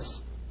ambiguous.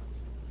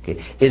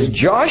 Okay. Is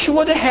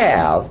Joshua to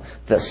have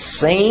the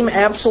same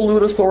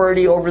absolute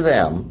authority over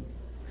them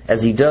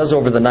as he does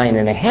over the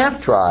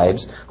 9.5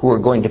 tribes who are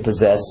going to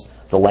possess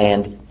the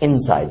land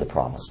inside the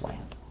promised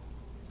land?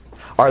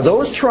 Are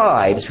those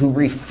tribes who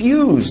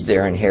refused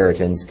their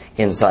inheritance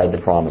inside the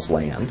promised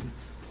land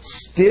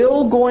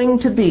still going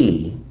to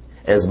be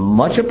as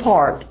much a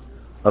part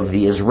of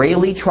the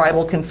Israeli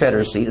tribal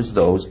confederacy as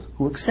those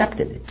who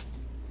accepted it?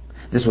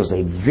 This was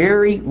a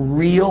very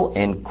real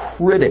and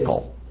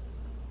critical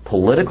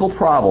political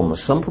problem of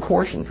some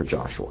proportion for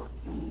Joshua.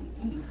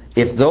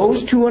 If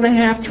those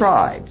 2.5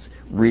 tribes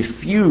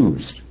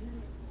refused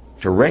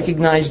to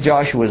recognize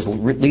Joshua's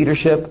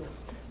leadership,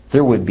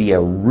 there would be a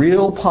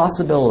real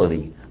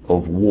possibility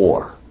of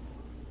war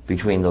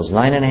between those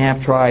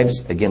 9.5 tribes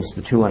against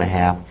the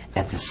 2.5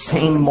 at the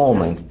same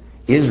moment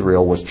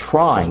Israel was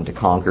trying to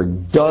conquer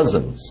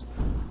dozens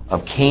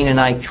of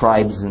Canaanite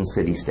tribes and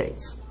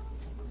city-states.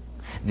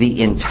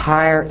 The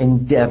entire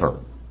endeavor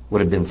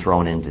would have been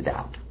thrown into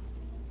doubt.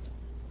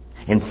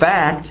 In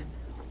fact,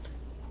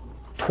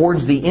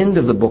 towards the end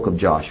of the book of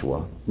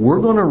Joshua, we're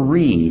going to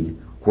read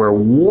where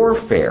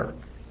warfare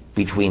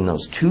between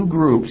those two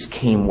groups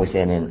came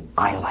within an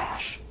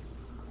eyelash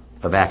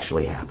of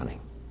actually happening.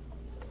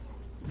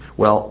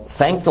 Well,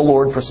 thank the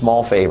Lord for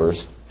small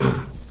favors.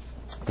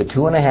 The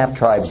 2.5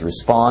 tribes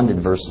respond in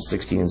verses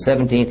 16 and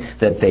 17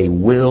 that they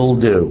will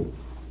do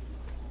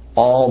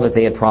all that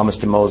they had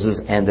promised to Moses,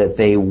 and that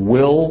they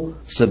will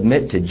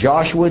submit to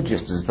Joshua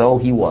just as though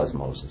he was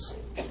Moses.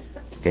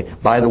 Okay.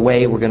 By the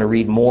way, we're going to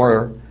read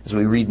more. As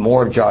we read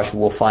more of Joshua,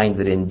 we'll find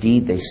that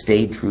indeed they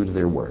stayed true to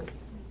their word.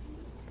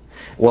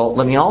 Well,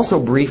 let me also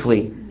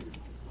briefly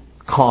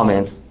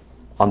comment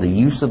on the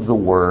use of the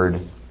word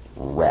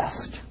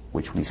rest,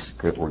 which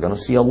we're going to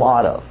see a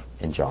lot of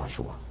in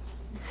Joshua.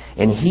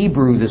 In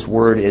Hebrew, this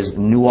word is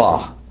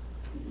nuach,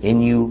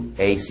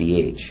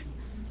 N-U-A-C-H.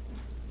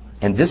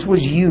 And this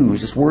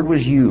word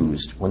was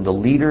used when the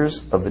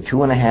leaders of the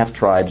 2.5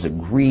 tribes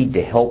agreed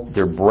to help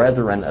their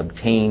brethren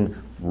obtain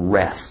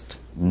rest,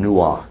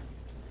 nuach,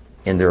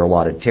 in their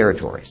allotted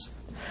territories.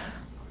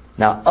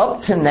 Now,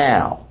 up to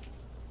now,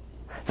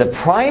 the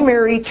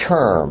primary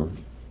term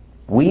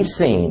we've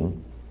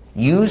seen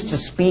used to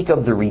speak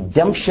of the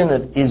redemption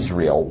of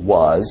Israel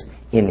was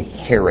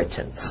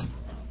inheritance.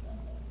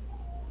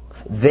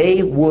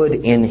 They would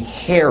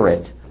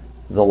inherit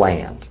the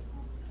land.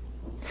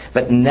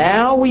 But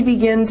now we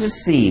begin to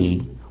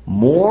see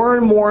more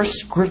and more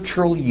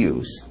scriptural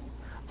use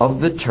of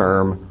the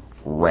term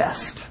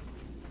rest.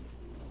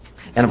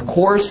 And of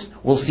course,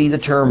 we'll see the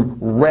term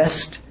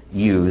rest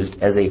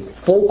used as a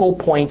focal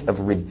point of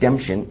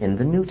redemption in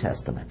the New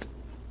Testament.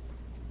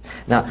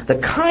 Now, the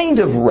kind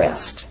of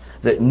rest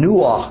that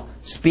Nuach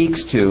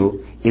speaks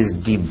to is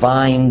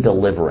divine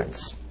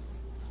deliverance.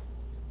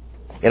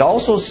 It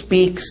also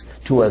speaks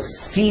to a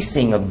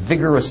ceasing of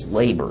vigorous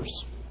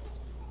labors.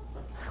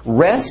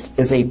 Rest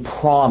is a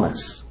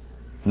promise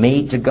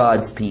made to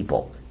God's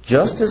people,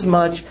 just as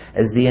much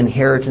as the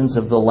inheritance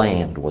of the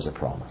land was a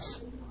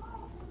promise.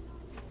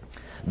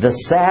 The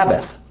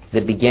Sabbath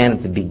that began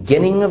at the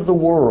beginning of the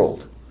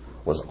world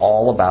was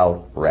all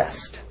about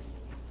rest.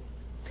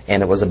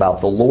 And it was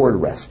about the Lord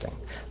resting.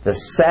 The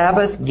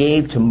Sabbath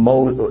given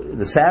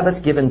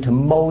to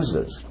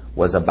Moses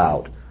was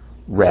about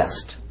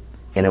rest.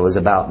 And it was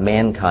about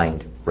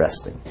mankind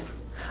resting.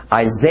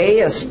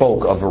 Isaiah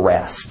spoke of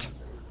rest,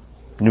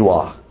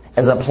 nuach,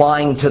 as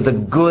applying to the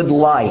good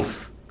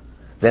life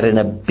that an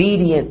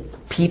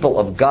obedient people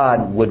of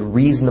God would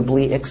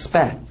reasonably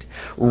expect.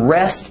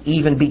 Rest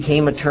even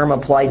became a term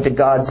applied to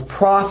God's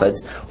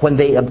prophets when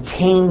they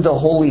obtained the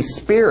Holy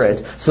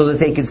Spirit so that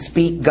they could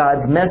speak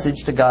God's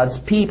message to God's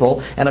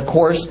people. And of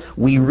course,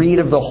 we read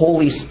of the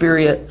Holy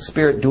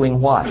Spirit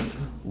doing what?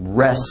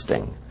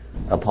 Resting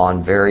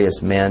upon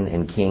various men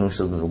and kings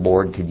so that the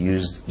Lord could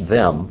use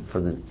them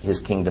for His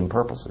kingdom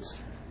purposes.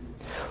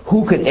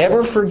 Who could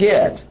ever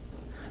forget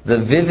the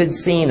vivid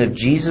scene of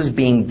Jesus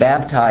being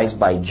baptized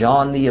by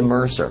John the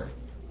Immerser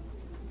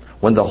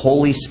when the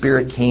Holy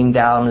Spirit came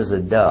down as a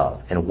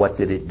dove? And what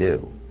did it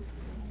do?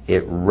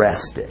 It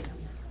rested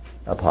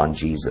upon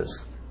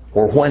Jesus.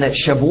 Or when at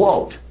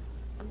Shavuot,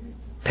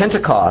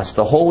 Pentecost,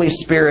 the Holy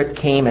Spirit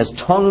came as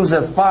tongues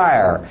of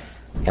fire.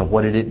 And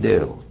what did it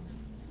do?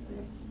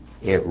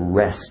 It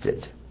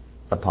rested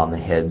upon the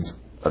heads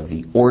of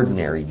the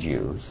ordinary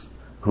Jews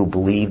who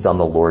believed on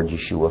the Lord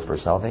Yeshua for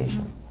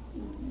salvation.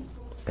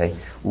 Okay?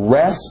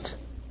 Rest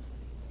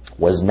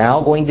was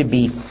now going to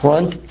be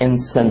front and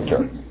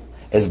center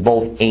as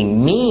both a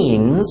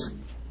means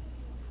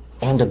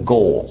and a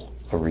goal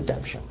of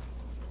redemption.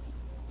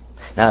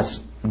 Now, it's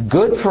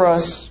good for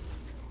us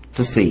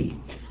to see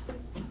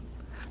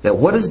that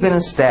what has been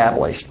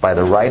established by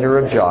the writer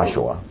of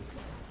Joshua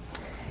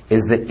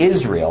is that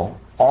Israel,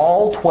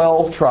 all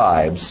 12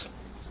 tribes,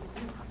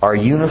 are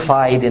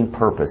unified in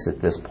purpose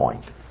at this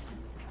point.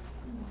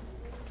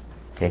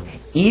 Okay?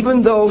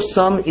 Even though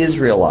some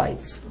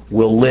Israelites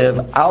will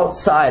live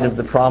outside of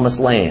the promised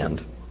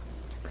land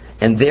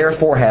and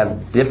therefore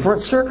have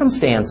different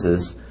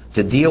circumstances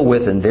to deal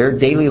with in their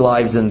daily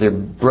lives than their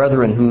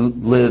brethren who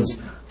lives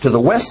to the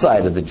west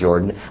side of the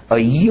Jordan, a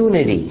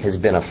unity has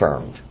been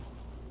affirmed.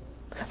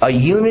 A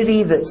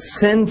unity that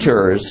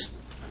centers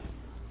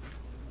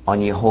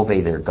on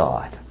Jehovah their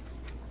God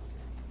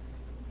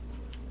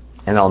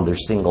and on their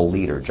single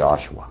leader,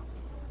 Joshua.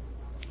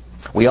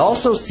 We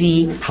also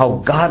see how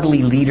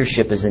godly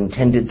leadership is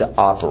intended to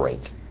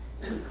operate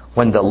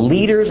when the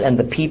leaders and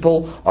the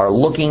people are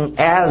looking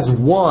as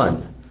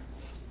one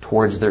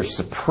towards their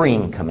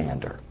supreme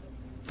commander,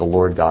 the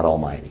Lord God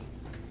Almighty.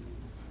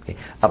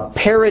 A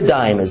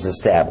paradigm is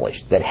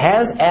established that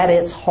has at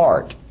its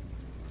heart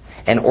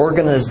an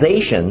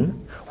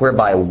organization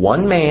whereby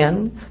one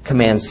man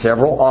commands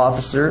several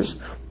officers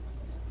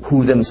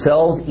who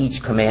themselves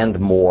each command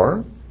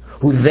more,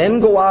 who then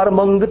go out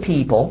among the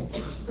people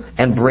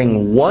and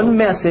bring one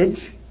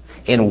message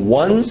in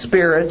one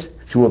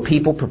spirit to a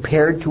people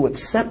prepared to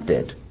accept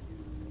it,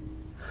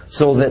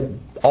 so that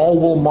all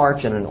will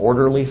march in an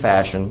orderly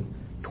fashion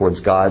towards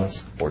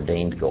God's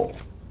ordained goal.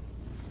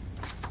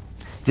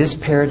 This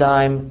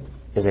paradigm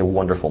is a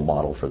wonderful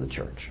model for the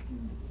church.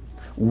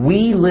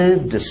 We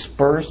live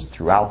dispersed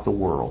throughout the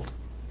world,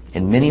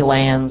 in many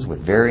lands with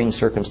varying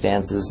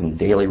circumstances and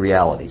daily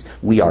realities.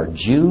 We are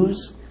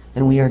Jews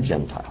and we are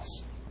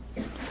Gentiles.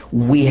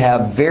 We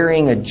have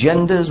varying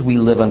agendas. We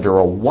live under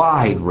a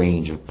wide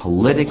range of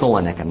political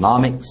and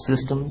economic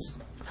systems.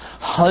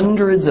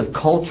 Hundreds of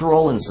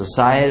cultural and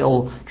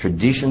societal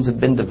traditions have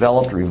been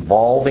developed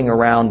revolving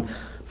around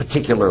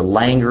particular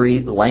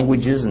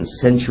languages and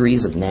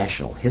centuries of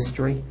national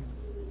history.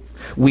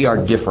 We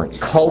are different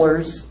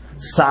colors,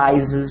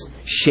 sizes,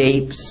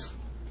 shapes.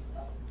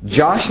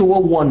 Joshua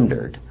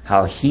wondered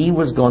how he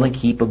was going to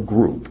keep a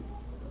group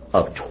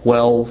of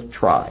 12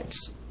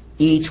 tribes,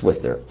 each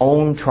with their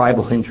own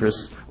tribal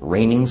interests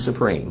reigning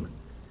supreme,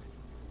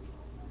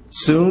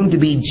 soon to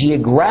be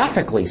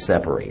geographically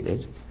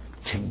separated,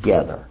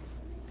 together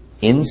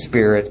in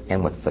spirit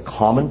and with the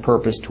common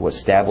purpose to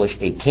establish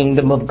a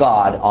kingdom of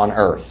God on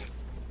earth.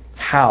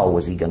 How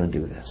was he going to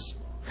do this?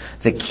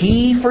 The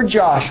key for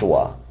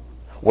Joshua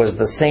was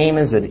the same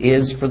as it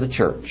is for the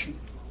church: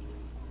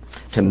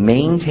 to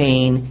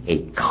maintain a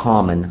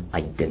common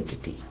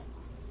identity.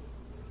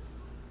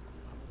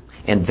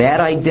 And that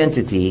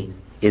identity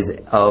is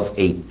of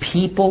a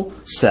people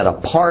set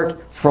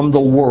apart from the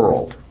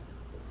world,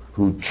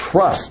 who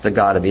trust the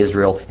God of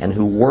Israel and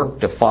who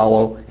work to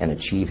follow and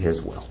achieve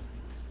His will.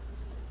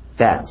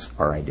 That's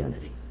our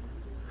identity.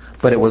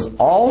 But it was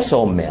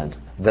also meant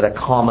that a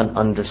common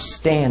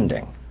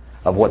understanding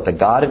of what the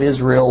God of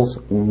Israel's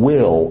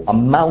will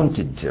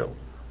amounted to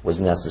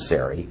was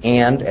necessary.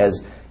 And,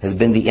 as has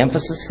been the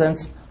emphasis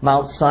since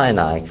Mount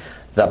Sinai,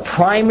 the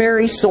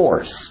primary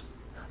source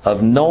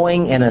of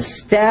knowing and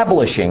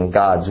establishing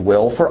God's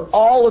will for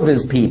all of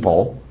His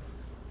people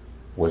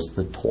was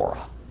the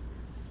Torah.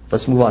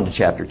 Let's move on to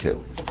chapter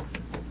 2.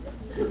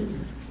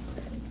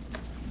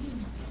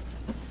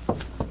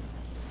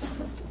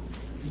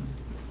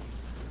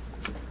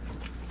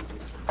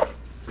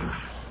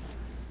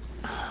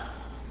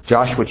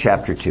 Joshua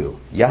chapter 2.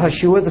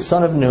 Yahushua the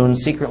son of Nun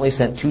secretly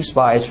sent 2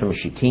 spies from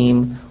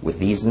Shittim with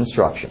these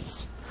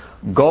instructions: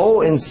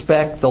 Go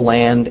inspect the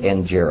land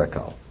and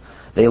Jericho.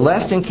 They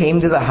left and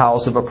came to the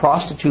house of a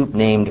prostitute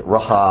named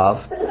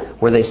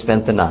Rahav, where they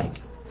spent the night.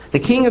 The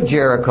king of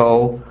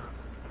Jericho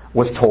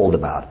was told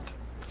about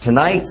it.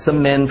 Tonight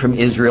some men from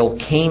Israel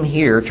came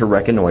here to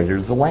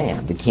reconnoiter the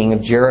land. The king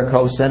of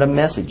Jericho sent a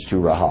message to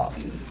Rahav,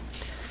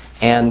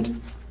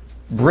 and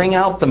bring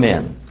out the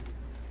men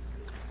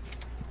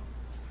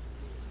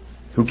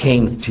who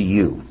came to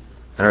you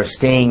and are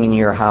staying in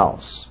your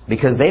house,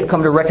 because they've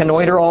come to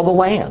reconnoiter all the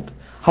land.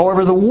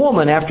 However, the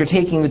woman, after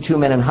taking the 2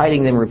 men and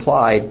hiding them,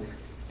 replied,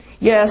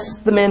 Yes,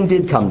 the men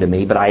did come to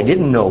me, but I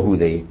didn't know who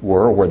they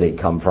were or where they'd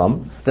come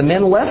from. The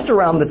men left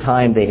around the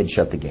time they had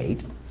shut the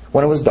gate,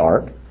 when it was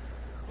dark.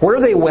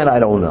 Where they went, I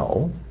don't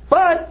know.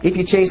 But if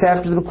you chase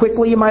after them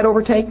quickly, you might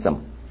overtake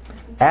them.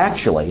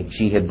 Actually,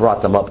 she had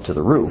brought them up to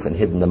the roof and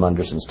hidden them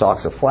under some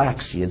stalks of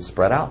flax she had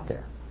spread out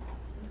there.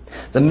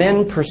 The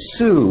men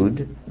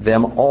pursued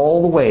them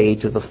all the way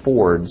to the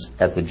fords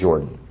at the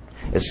Jordan.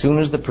 As soon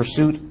as the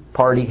pursuit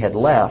party had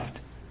left,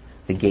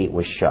 the gate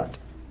was shut.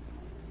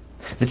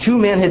 The 2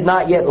 men had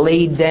not yet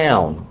laid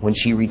down when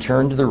she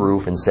returned to the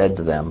roof and said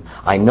to them,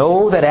 I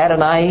know that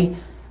Adonai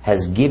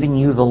has given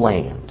you the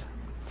land.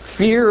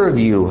 Fear of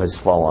you has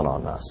fallen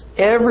on us.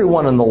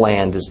 Everyone in the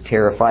land is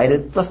terrified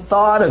at the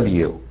thought of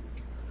you.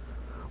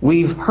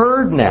 We've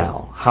heard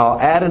now how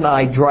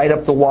Adonai dried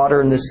up the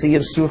water in the sea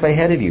of Suf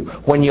ahead of you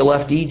when you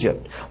left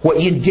Egypt. What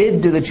you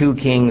did to the 2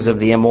 kings of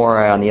the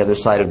Amorite on the other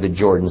side of the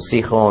Jordan,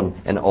 Sihon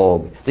and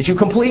Og, that you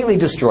completely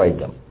destroyed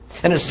them.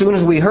 And as soon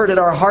as we heard it,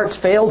 our hearts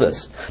failed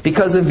us.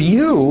 Because of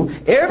you,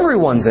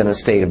 everyone's in a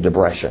state of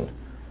depression.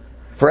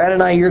 For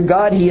Adonai your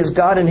God, He is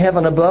God in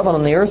heaven above and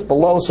on the earth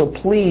below. So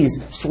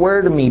please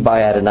swear to me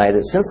by Adonai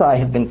that since I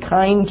have been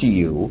kind to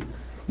you,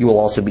 you will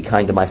also be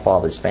kind to my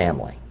father's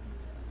family.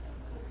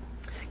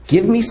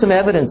 Give me some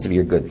evidence of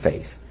your good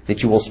faith,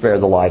 that you will spare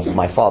the lives of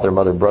my father,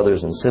 mother,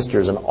 brothers, and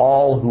sisters, and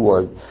all who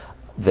are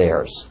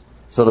theirs,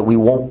 so that we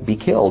won't be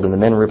killed. And the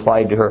men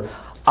replied to her,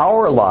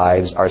 our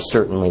lives are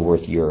certainly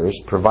worth yours,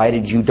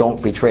 provided you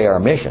don't betray our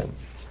mission.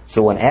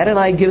 So when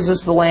Adonai gives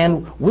us the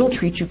land, we'll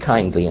treat you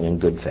kindly and in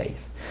good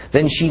faith.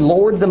 Then she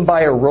lowered them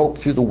by a rope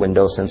through the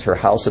window, since her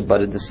house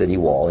abutted the city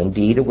wall.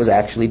 Indeed, it was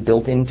actually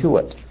built into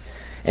it.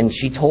 And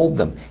she told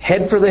them,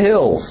 head for the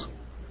hills,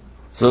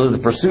 so that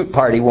the pursuit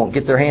party won't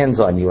get their hands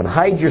on you, and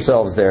hide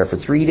yourselves there for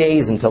 3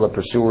 days until the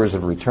pursuers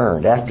have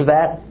returned. After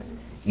that,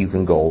 you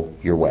can go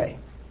your way.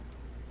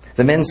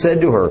 The men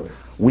said to her,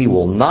 we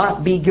will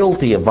not be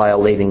guilty of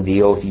violating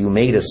the oath you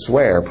made us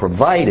swear,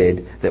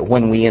 provided that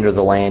when we enter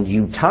the land,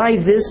 you tie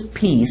this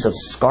piece of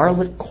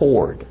scarlet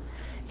cord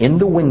in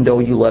the window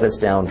you let us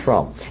down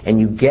from, and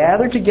you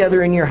gather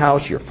together in your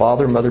house your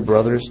father, mother,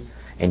 brothers,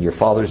 and your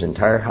father's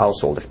entire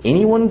household. If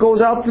anyone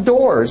goes out the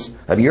doors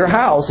of your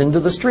house into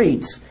the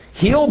streets,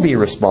 he'll be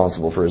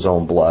responsible for his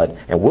own blood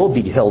and will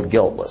be held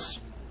guiltless.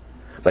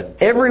 But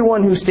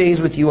everyone who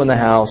stays with you in the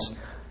house,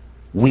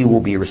 we will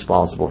be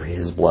responsible for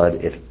his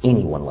blood if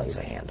anyone lays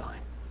a hand on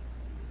him.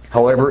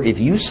 However, if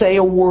you say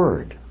a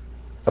word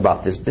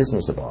about this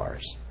business of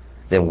ours,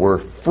 then we're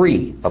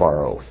free of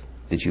our oath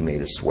that you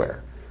made us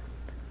swear.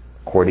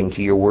 According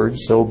to your word,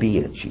 so be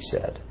it, she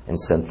said, and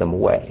sent them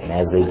away. And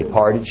as they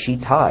departed, she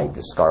tied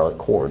the scarlet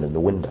cord in the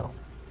window.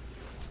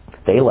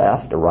 They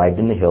left, arrived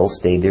in the hills,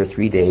 stayed there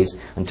 3 days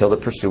until the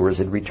pursuers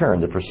had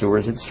returned. The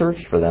pursuers had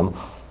searched for them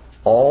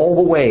all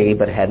the way,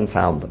 but hadn't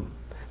found them.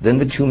 Then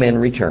the 2 men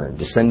returned.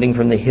 Descending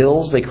from the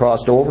hills, they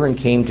crossed over and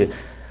came to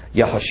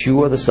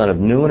Yahushua, the son of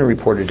Nun, and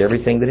reported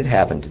everything that had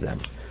happened to them.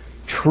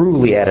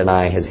 Truly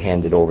Adonai has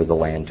handed over the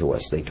land to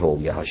us, they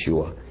told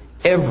Yahushua.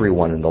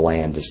 Everyone in the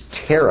land is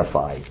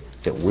terrified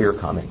that we're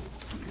coming.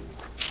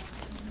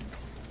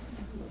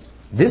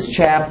 This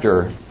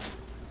chapter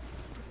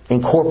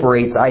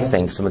incorporates, I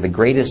think, some of the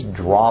greatest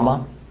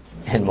drama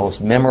and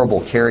most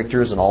memorable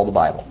characters in all the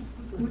Bible.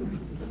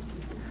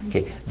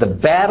 Okay, the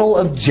Battle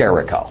of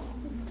Jericho.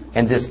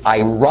 And this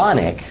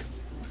ironic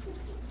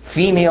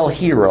female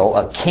hero,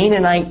 a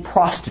Canaanite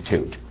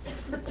prostitute,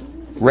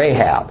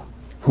 Rahab,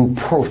 who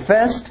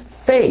professed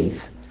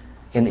faith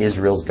in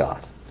Israel's God.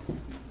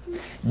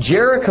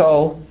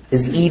 Jericho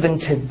is even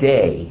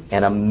today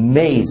an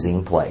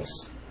amazing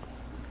place.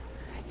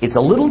 It's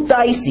a little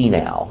dicey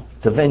now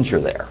to venture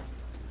there,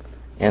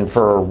 and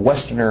for a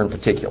Westerner in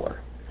particular,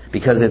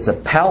 because it's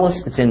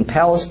in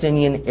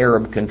Palestinian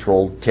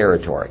Arab-controlled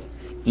territory.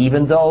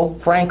 Even though,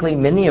 frankly,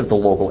 many of the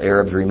local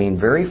Arabs remain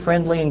very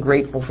friendly and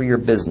grateful for your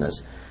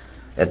business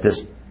at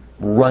this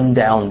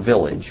rundown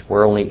village,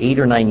 where only 8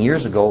 or 9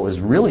 years ago it was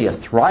really a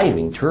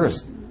thriving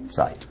tourist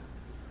site.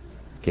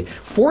 Okay.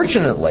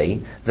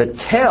 Fortunately, the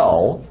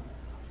tell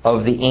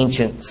of the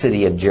ancient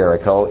city of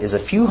Jericho is a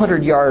few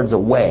hundred yards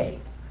away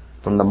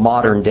from the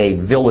modern-day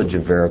village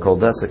of Jericho,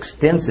 thus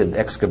extensive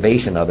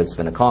excavation of it's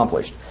been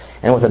accomplished.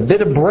 And with a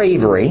bit of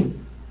bravery,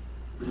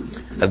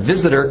 a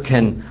visitor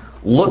can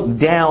look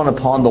down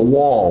upon the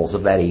walls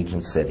of that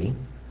ancient city.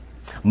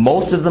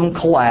 Most of them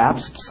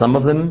collapsed, some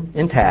of them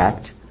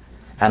intact,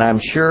 and I'm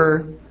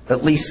sure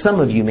at least some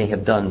of you may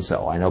have done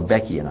so. I know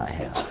Becky and I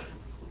have.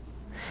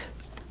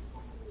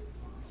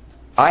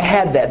 I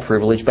had that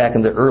privilege back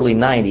in the early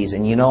 90s,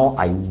 and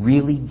I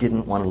really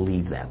didn't want to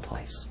leave that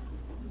place.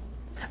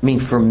 I mean,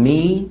 for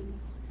me,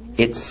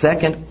 it's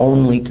second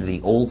only to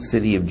the old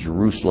city of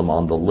Jerusalem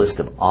on the list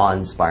of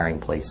awe-inspiring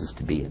places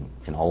to be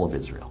in all of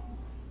Israel.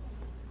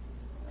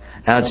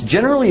 Now, it's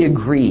generally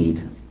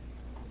agreed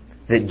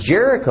that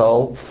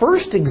Jericho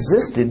first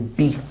existed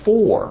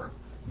before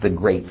the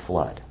Great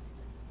Flood.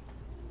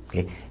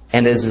 Okay?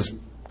 And as is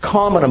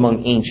common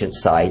among ancient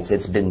sites,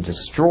 it's been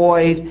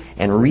destroyed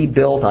and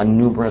rebuilt on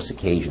numerous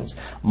occasions.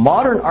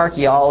 Modern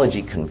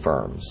archaeology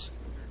confirms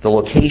the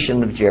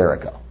location of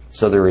Jericho,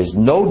 so there is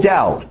no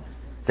doubt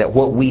that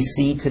what we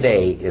see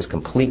today is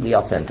completely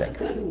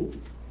authentic.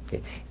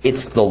 Okay?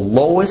 It's the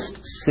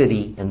lowest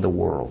city in the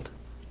world.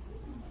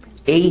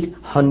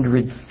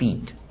 800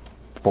 feet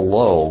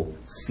below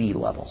sea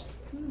level.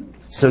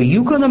 So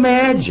you can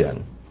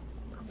imagine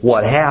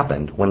what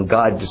happened when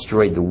God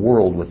destroyed the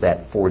world with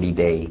that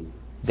 40-day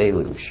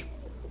deluge.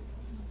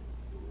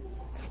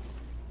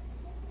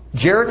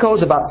 Jericho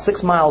is about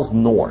 6 miles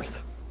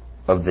north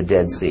of the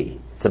Dead Sea.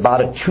 It's about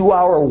a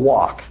 2-hour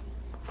walk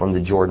from the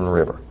Jordan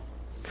River.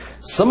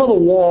 Some of the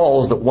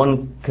walls that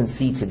one can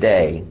see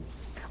today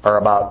are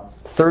about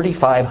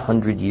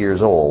 3,500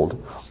 years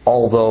old,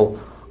 although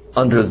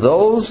under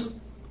those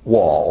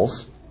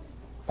walls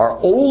are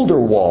older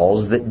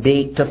walls that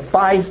date to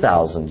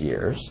 5,000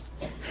 years,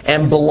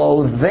 and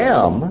below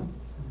them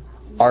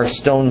are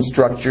stone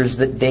structures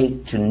that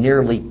date to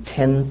nearly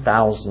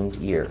 10,000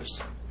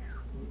 years.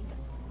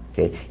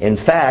 Okay. In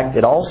fact,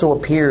 it also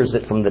appears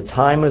that from the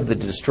time of the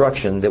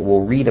destruction that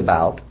we'll read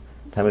about,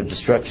 time of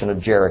destruction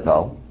of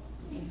Jericho,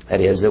 that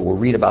is, that we'll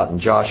read about in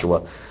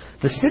Joshua,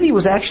 the city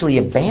was actually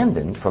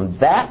abandoned from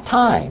that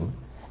time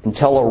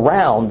until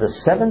around the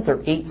 7th or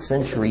 8th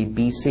century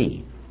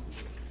BC.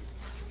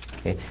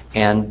 Okay?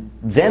 And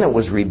then it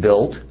was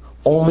rebuilt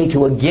only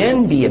to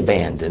again be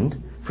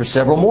abandoned for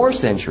several more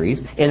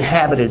centuries,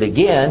 inhabited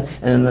again,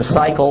 and then the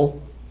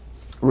cycle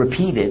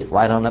repeated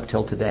right on up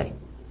till today.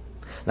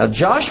 Now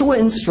Joshua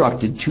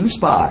instructed 2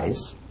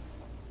 spies,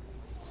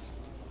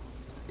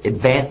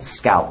 advanced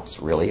scouts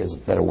really is a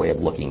better way of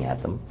looking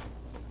at them,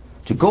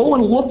 to go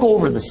and look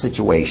over the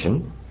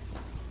situation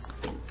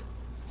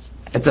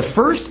at the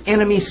first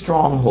enemy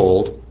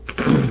stronghold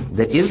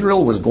that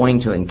Israel was going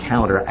to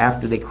encounter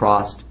after they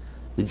crossed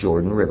the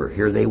Jordan River.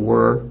 Here they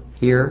were,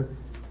 here,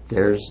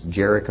 there's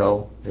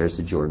Jericho, there's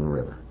the Jordan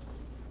River.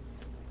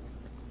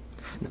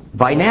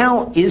 By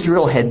now,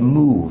 Israel had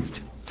moved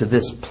to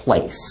this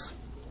place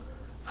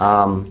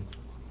called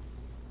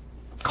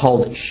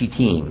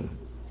Shittim,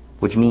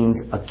 which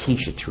means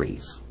acacia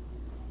trees.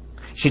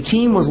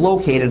 Shittim was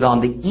located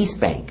on the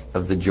east bank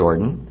of the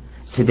Jordan.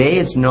 Today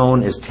it's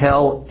known as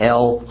Tel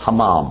El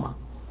Hammam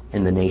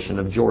in the nation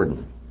of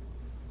Jordan.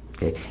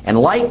 Okay. And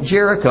like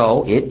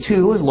Jericho, it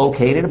too is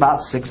located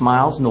about 6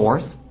 miles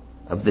north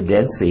of the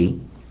Dead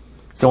Sea.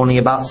 It's only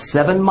about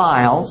 7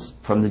 miles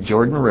from the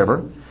Jordan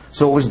River.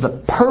 So it was the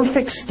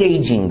perfect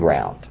staging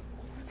ground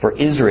for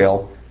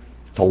Israel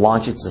to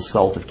launch its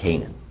assault of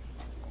Canaan.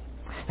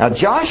 Now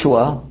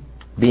Joshua,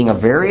 being a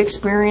very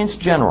experienced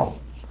general,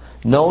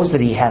 knows that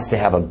he has to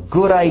have a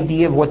good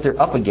idea of what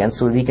they're up against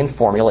so that he can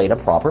formulate a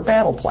proper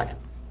battle plan.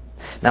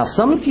 Now,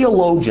 some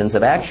theologians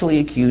have actually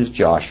accused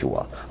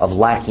Joshua of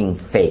lacking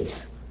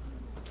faith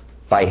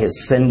by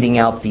his sending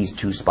out these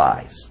 2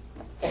 spies.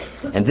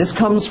 And this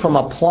comes from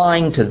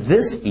applying to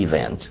this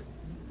event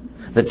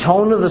the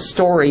tone of the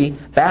story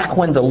back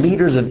when the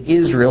leaders of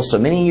Israel so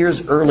many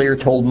years earlier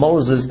told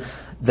Moses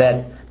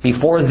that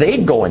before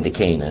they'd go into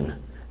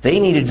Canaan, they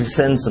needed to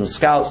send some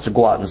scouts to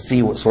go out and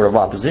see what sort of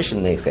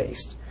opposition they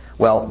faced.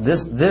 Well,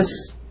 this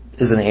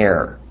is an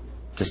error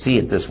to see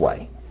it this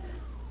way.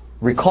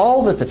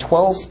 Recall that the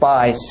 12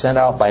 spies sent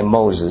out by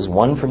Moses,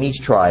 1 from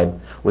each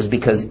tribe, was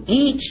because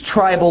each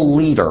tribal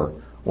leader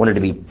wanted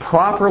to be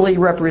properly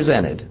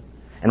represented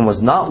and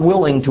was not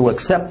willing to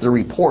accept the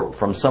report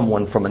from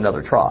someone from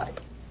another tribe.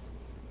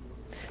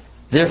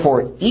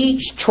 Therefore,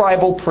 each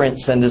tribal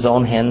prince sent his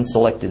own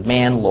hand-selected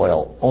man,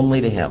 loyal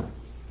only to him.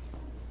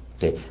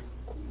 Okay.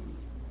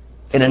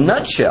 In a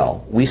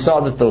nutshell, we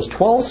saw that those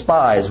 12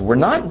 spies were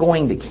not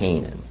going to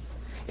Canaan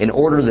in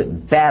order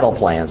that battle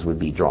plans would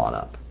be drawn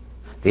up.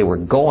 They were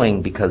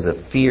going because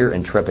of fear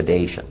and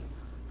trepidation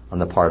on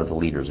the part of the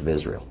leaders of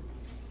Israel.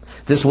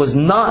 This was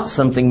not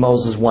something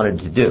Moses wanted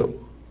to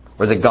do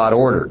or that God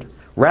ordered.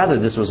 Rather,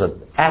 this was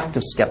an act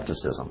of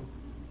skepticism.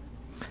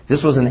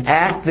 This was an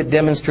act that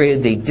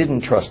demonstrated they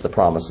didn't trust the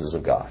promises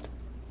of God.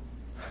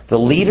 The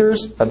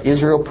leaders of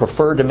Israel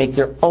preferred to make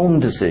their own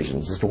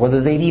decisions as to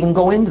whether they'd even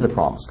go into the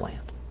Promised Land.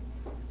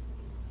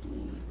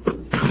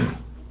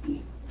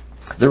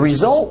 The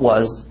result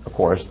was, of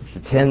course,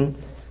 that the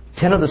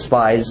 10 of the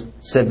spies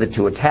said that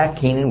to attack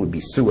Canaan would be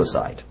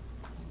suicide.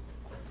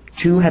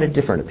 2 had a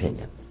different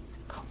opinion.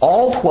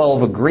 All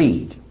 12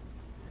 agreed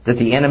that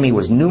the enemy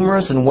was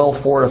numerous and well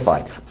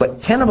fortified,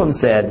 but 10 of them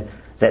said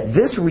that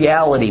this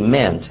reality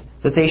meant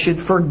that they should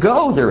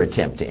forgo their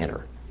attempt to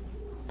enter.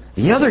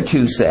 The other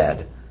 2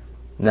 said,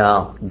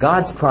 no,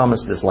 God's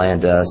promised this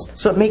land to us,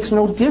 so it makes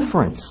no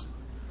difference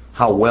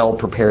how well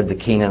prepared the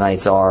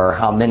Canaanites are or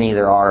how many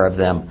there are of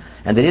them,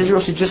 and that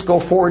Israel should just go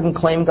forward and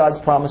claim God's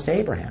promise to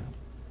Abraham.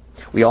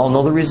 We all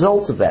know the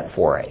results of that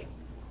foray.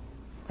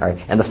 All right,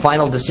 and the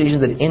final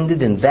decision that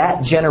ended in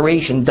that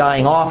generation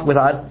dying off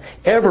without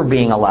ever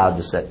being allowed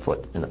to set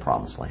foot in the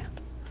Promised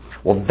Land.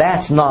 Well,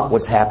 that's not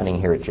what's happening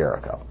here at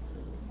Jericho.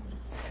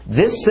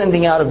 This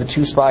sending out of the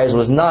 2 spies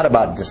was not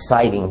about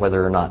deciding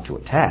whether or not to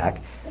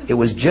attack. It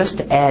was just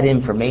to add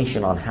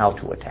information on how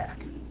to attack.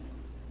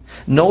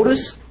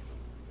 Notice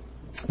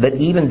that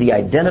even the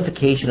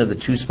identification of the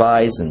 2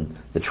 spies and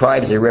the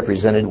tribes they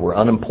represented were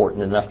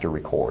unimportant enough to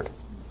record.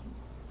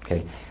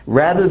 Okay.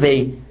 Rather,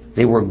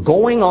 they were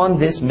going on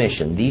this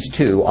mission, these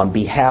 2, on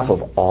behalf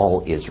of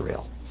all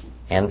Israel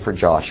and for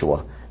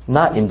Joshua,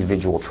 not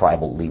individual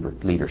tribal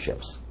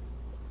leaderships.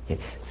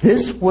 Okay.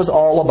 This was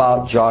all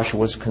about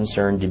Joshua's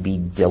concern to be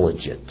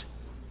diligent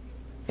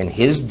in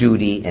his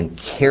duty and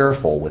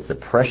careful with the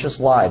precious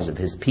lives of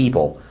his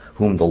people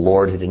whom the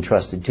Lord had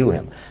entrusted to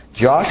him.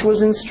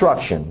 Joshua's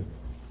instruction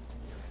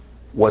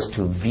was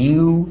to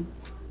view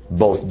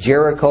both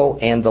Jericho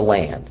and the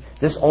land.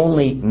 This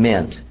only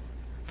meant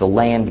the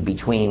land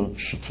between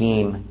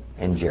Shittim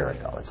and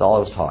Jericho. That's all I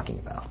was talking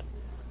about.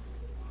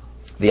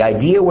 The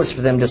idea was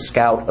for them to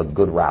scout a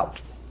good route,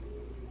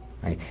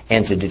 right,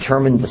 and to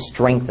determine the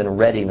strength and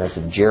readiness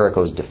of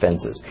Jericho's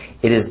defenses.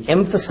 It is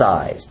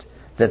emphasized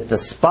that the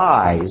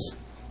spies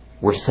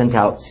were sent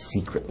out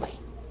secretly,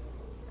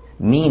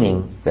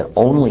 meaning that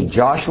only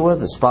Joshua,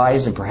 the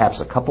spies, and perhaps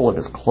a couple of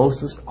his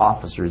closest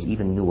officers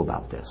even knew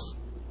about this.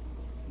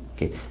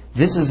 Okay.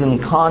 This is in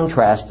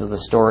contrast to the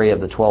story of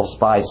the 12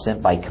 spies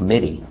sent by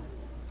committee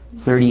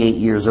 38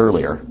 years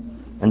earlier,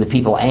 and the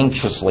people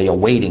anxiously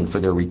awaiting for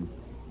their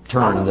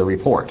turn in the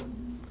report.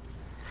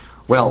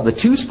 Well, the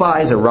two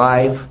spies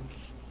arrive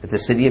at the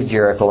city of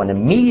Jericho, and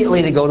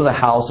immediately they go to the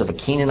house of a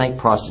Canaanite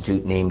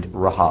prostitute named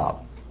Rahab.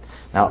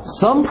 Now,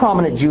 some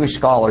prominent Jewish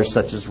scholars,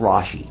 such as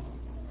Rashi,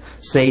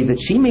 say that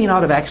she may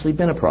not have actually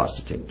been a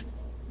prostitute,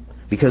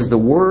 because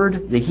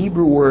the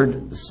Hebrew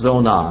word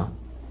zonah,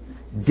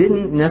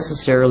 didn't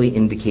necessarily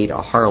indicate a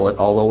harlot,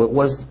 although it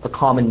was a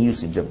common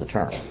usage of the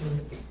term.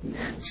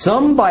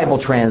 Some Bible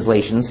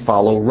translations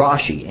follow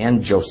Rashi,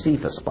 and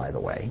Josephus, by the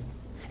way,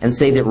 and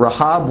say that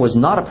Rahab was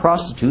not a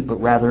prostitute,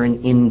 but rather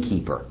an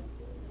innkeeper.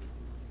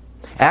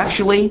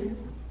 Actually,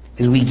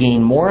 as we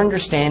gain more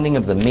understanding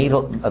of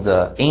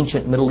the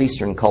ancient Middle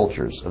Eastern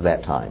cultures of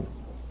that time,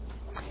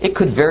 it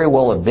could very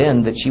well have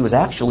been that she was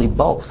actually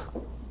both.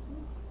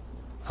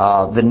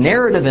 The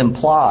narrative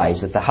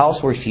implies that the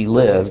house where she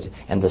lived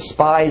and the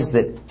spies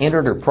that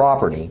entered her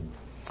property,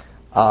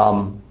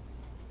 that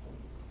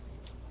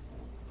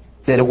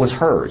it was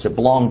hers, it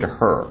belonged to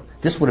her.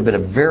 This would have been a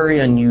very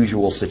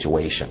unusual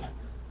situation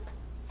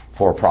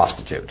for a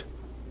prostitute.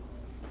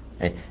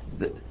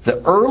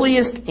 The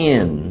earliest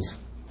inns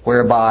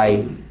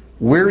whereby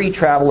weary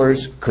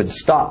travelers could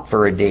stop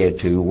for a day or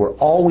two were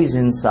always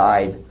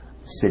inside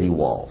city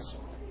walls.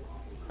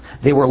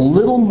 They were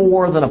little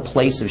more than a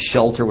place of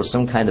shelter with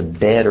some kind of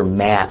bed or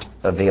mat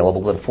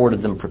available that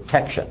afforded them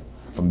protection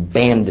from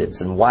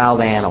bandits and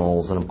wild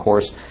animals, and of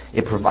course,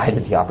 it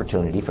provided the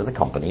opportunity for the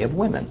company of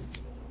women.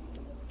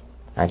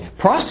 Right?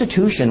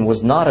 Prostitution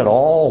was not at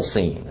all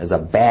seen as a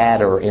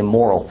bad or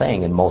immoral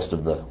thing in most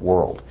of the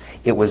world.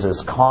 It was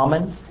as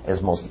common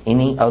as most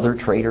any other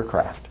trade or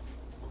craft.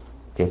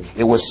 Okay?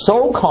 It was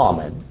so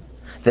common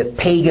that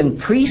pagan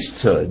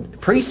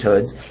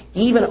priesthoods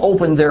even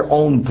opened their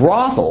own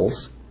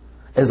brothels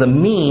as a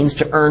means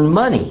to earn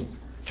money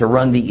to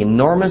run the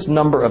enormous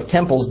number of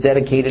temples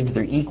dedicated to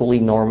their equally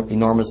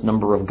enormous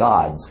number of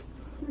gods.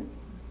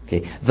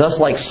 Okay. Thus,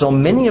 like so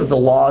many of the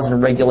laws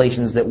and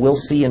regulations that we'll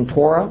see in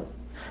Torah,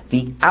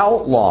 the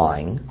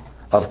outlawing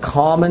of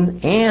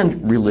common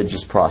and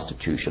religious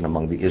prostitution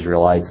among the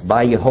Israelites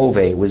by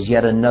Yehovah was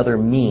yet another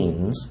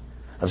means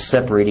of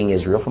separating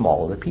Israel from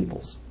all other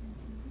peoples.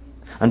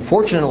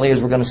 Unfortunately,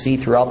 as we're going to see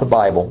throughout the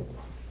Bible,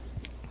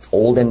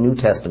 Old and New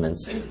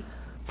Testaments,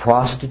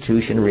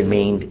 prostitution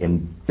remained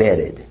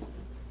embedded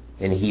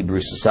in Hebrew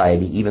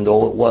society, even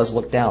though it was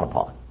looked down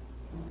upon.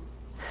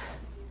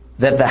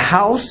 That the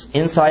house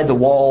inside the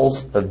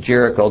walls of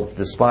Jericho that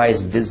the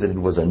spies visited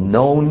was a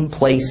known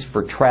place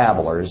for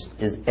travelers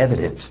is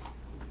evident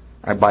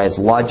by its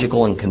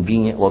logical and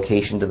convenient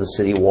location to the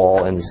city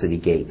wall and the city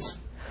gates.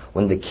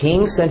 When the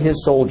king sent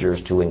his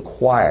soldiers to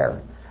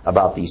inquire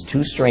about these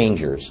two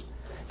strangers,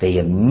 they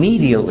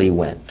immediately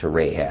went to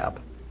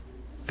Rahab,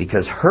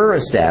 because her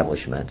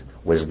establishment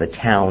was the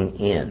town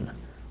inn,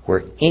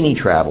 where any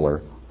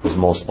traveler was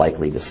most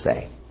likely to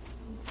stay.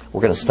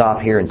 We're going to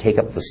stop here and take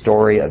up the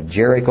story of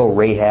Jericho,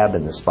 Rahab,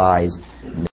 and the spies